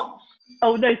something more?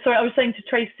 Oh no, sorry. I was saying to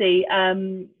Tracy. I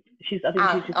think she's just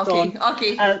gone.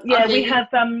 Okay. Yeah, okay. We have.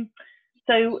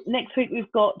 So next week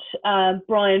we've got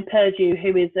Brian Perdue,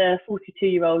 who is a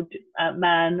 42-year-old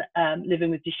man living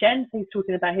with Duchenne. So he's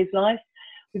talking about his life.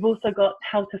 We've also got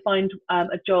how to find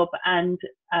a job and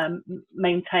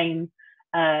maintain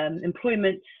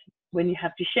employment when you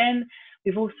have Duchenne.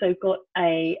 We've also got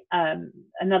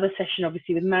another session,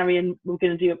 obviously, with Marion. We're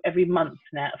going to do every month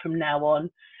from now on.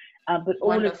 But all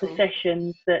Wonderful. of the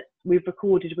sessions that we've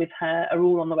recorded with her are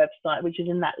all on the website, which is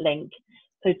in that link.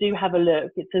 So do have a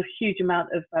look. It's a huge amount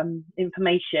of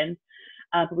information.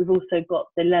 But we've also got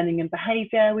the learning and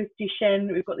behaviour with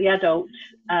Duchenne. We've got the adult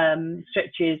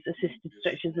stretches, assisted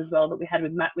stretches as well that we had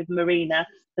with Marina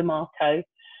D'Amato.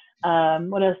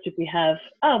 What else did we have?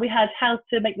 Oh, we had how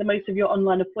to make the most of your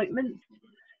online appointments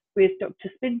with Dr.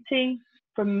 Spinty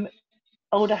from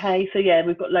Alder Hay. So yeah,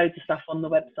 we've got loads of stuff on the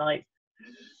website.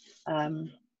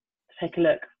 Take a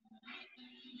look.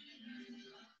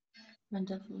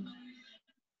 Wonderful.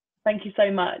 Thank you so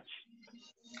much.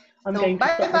 I'm going to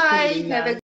stop bye. recording now. Have a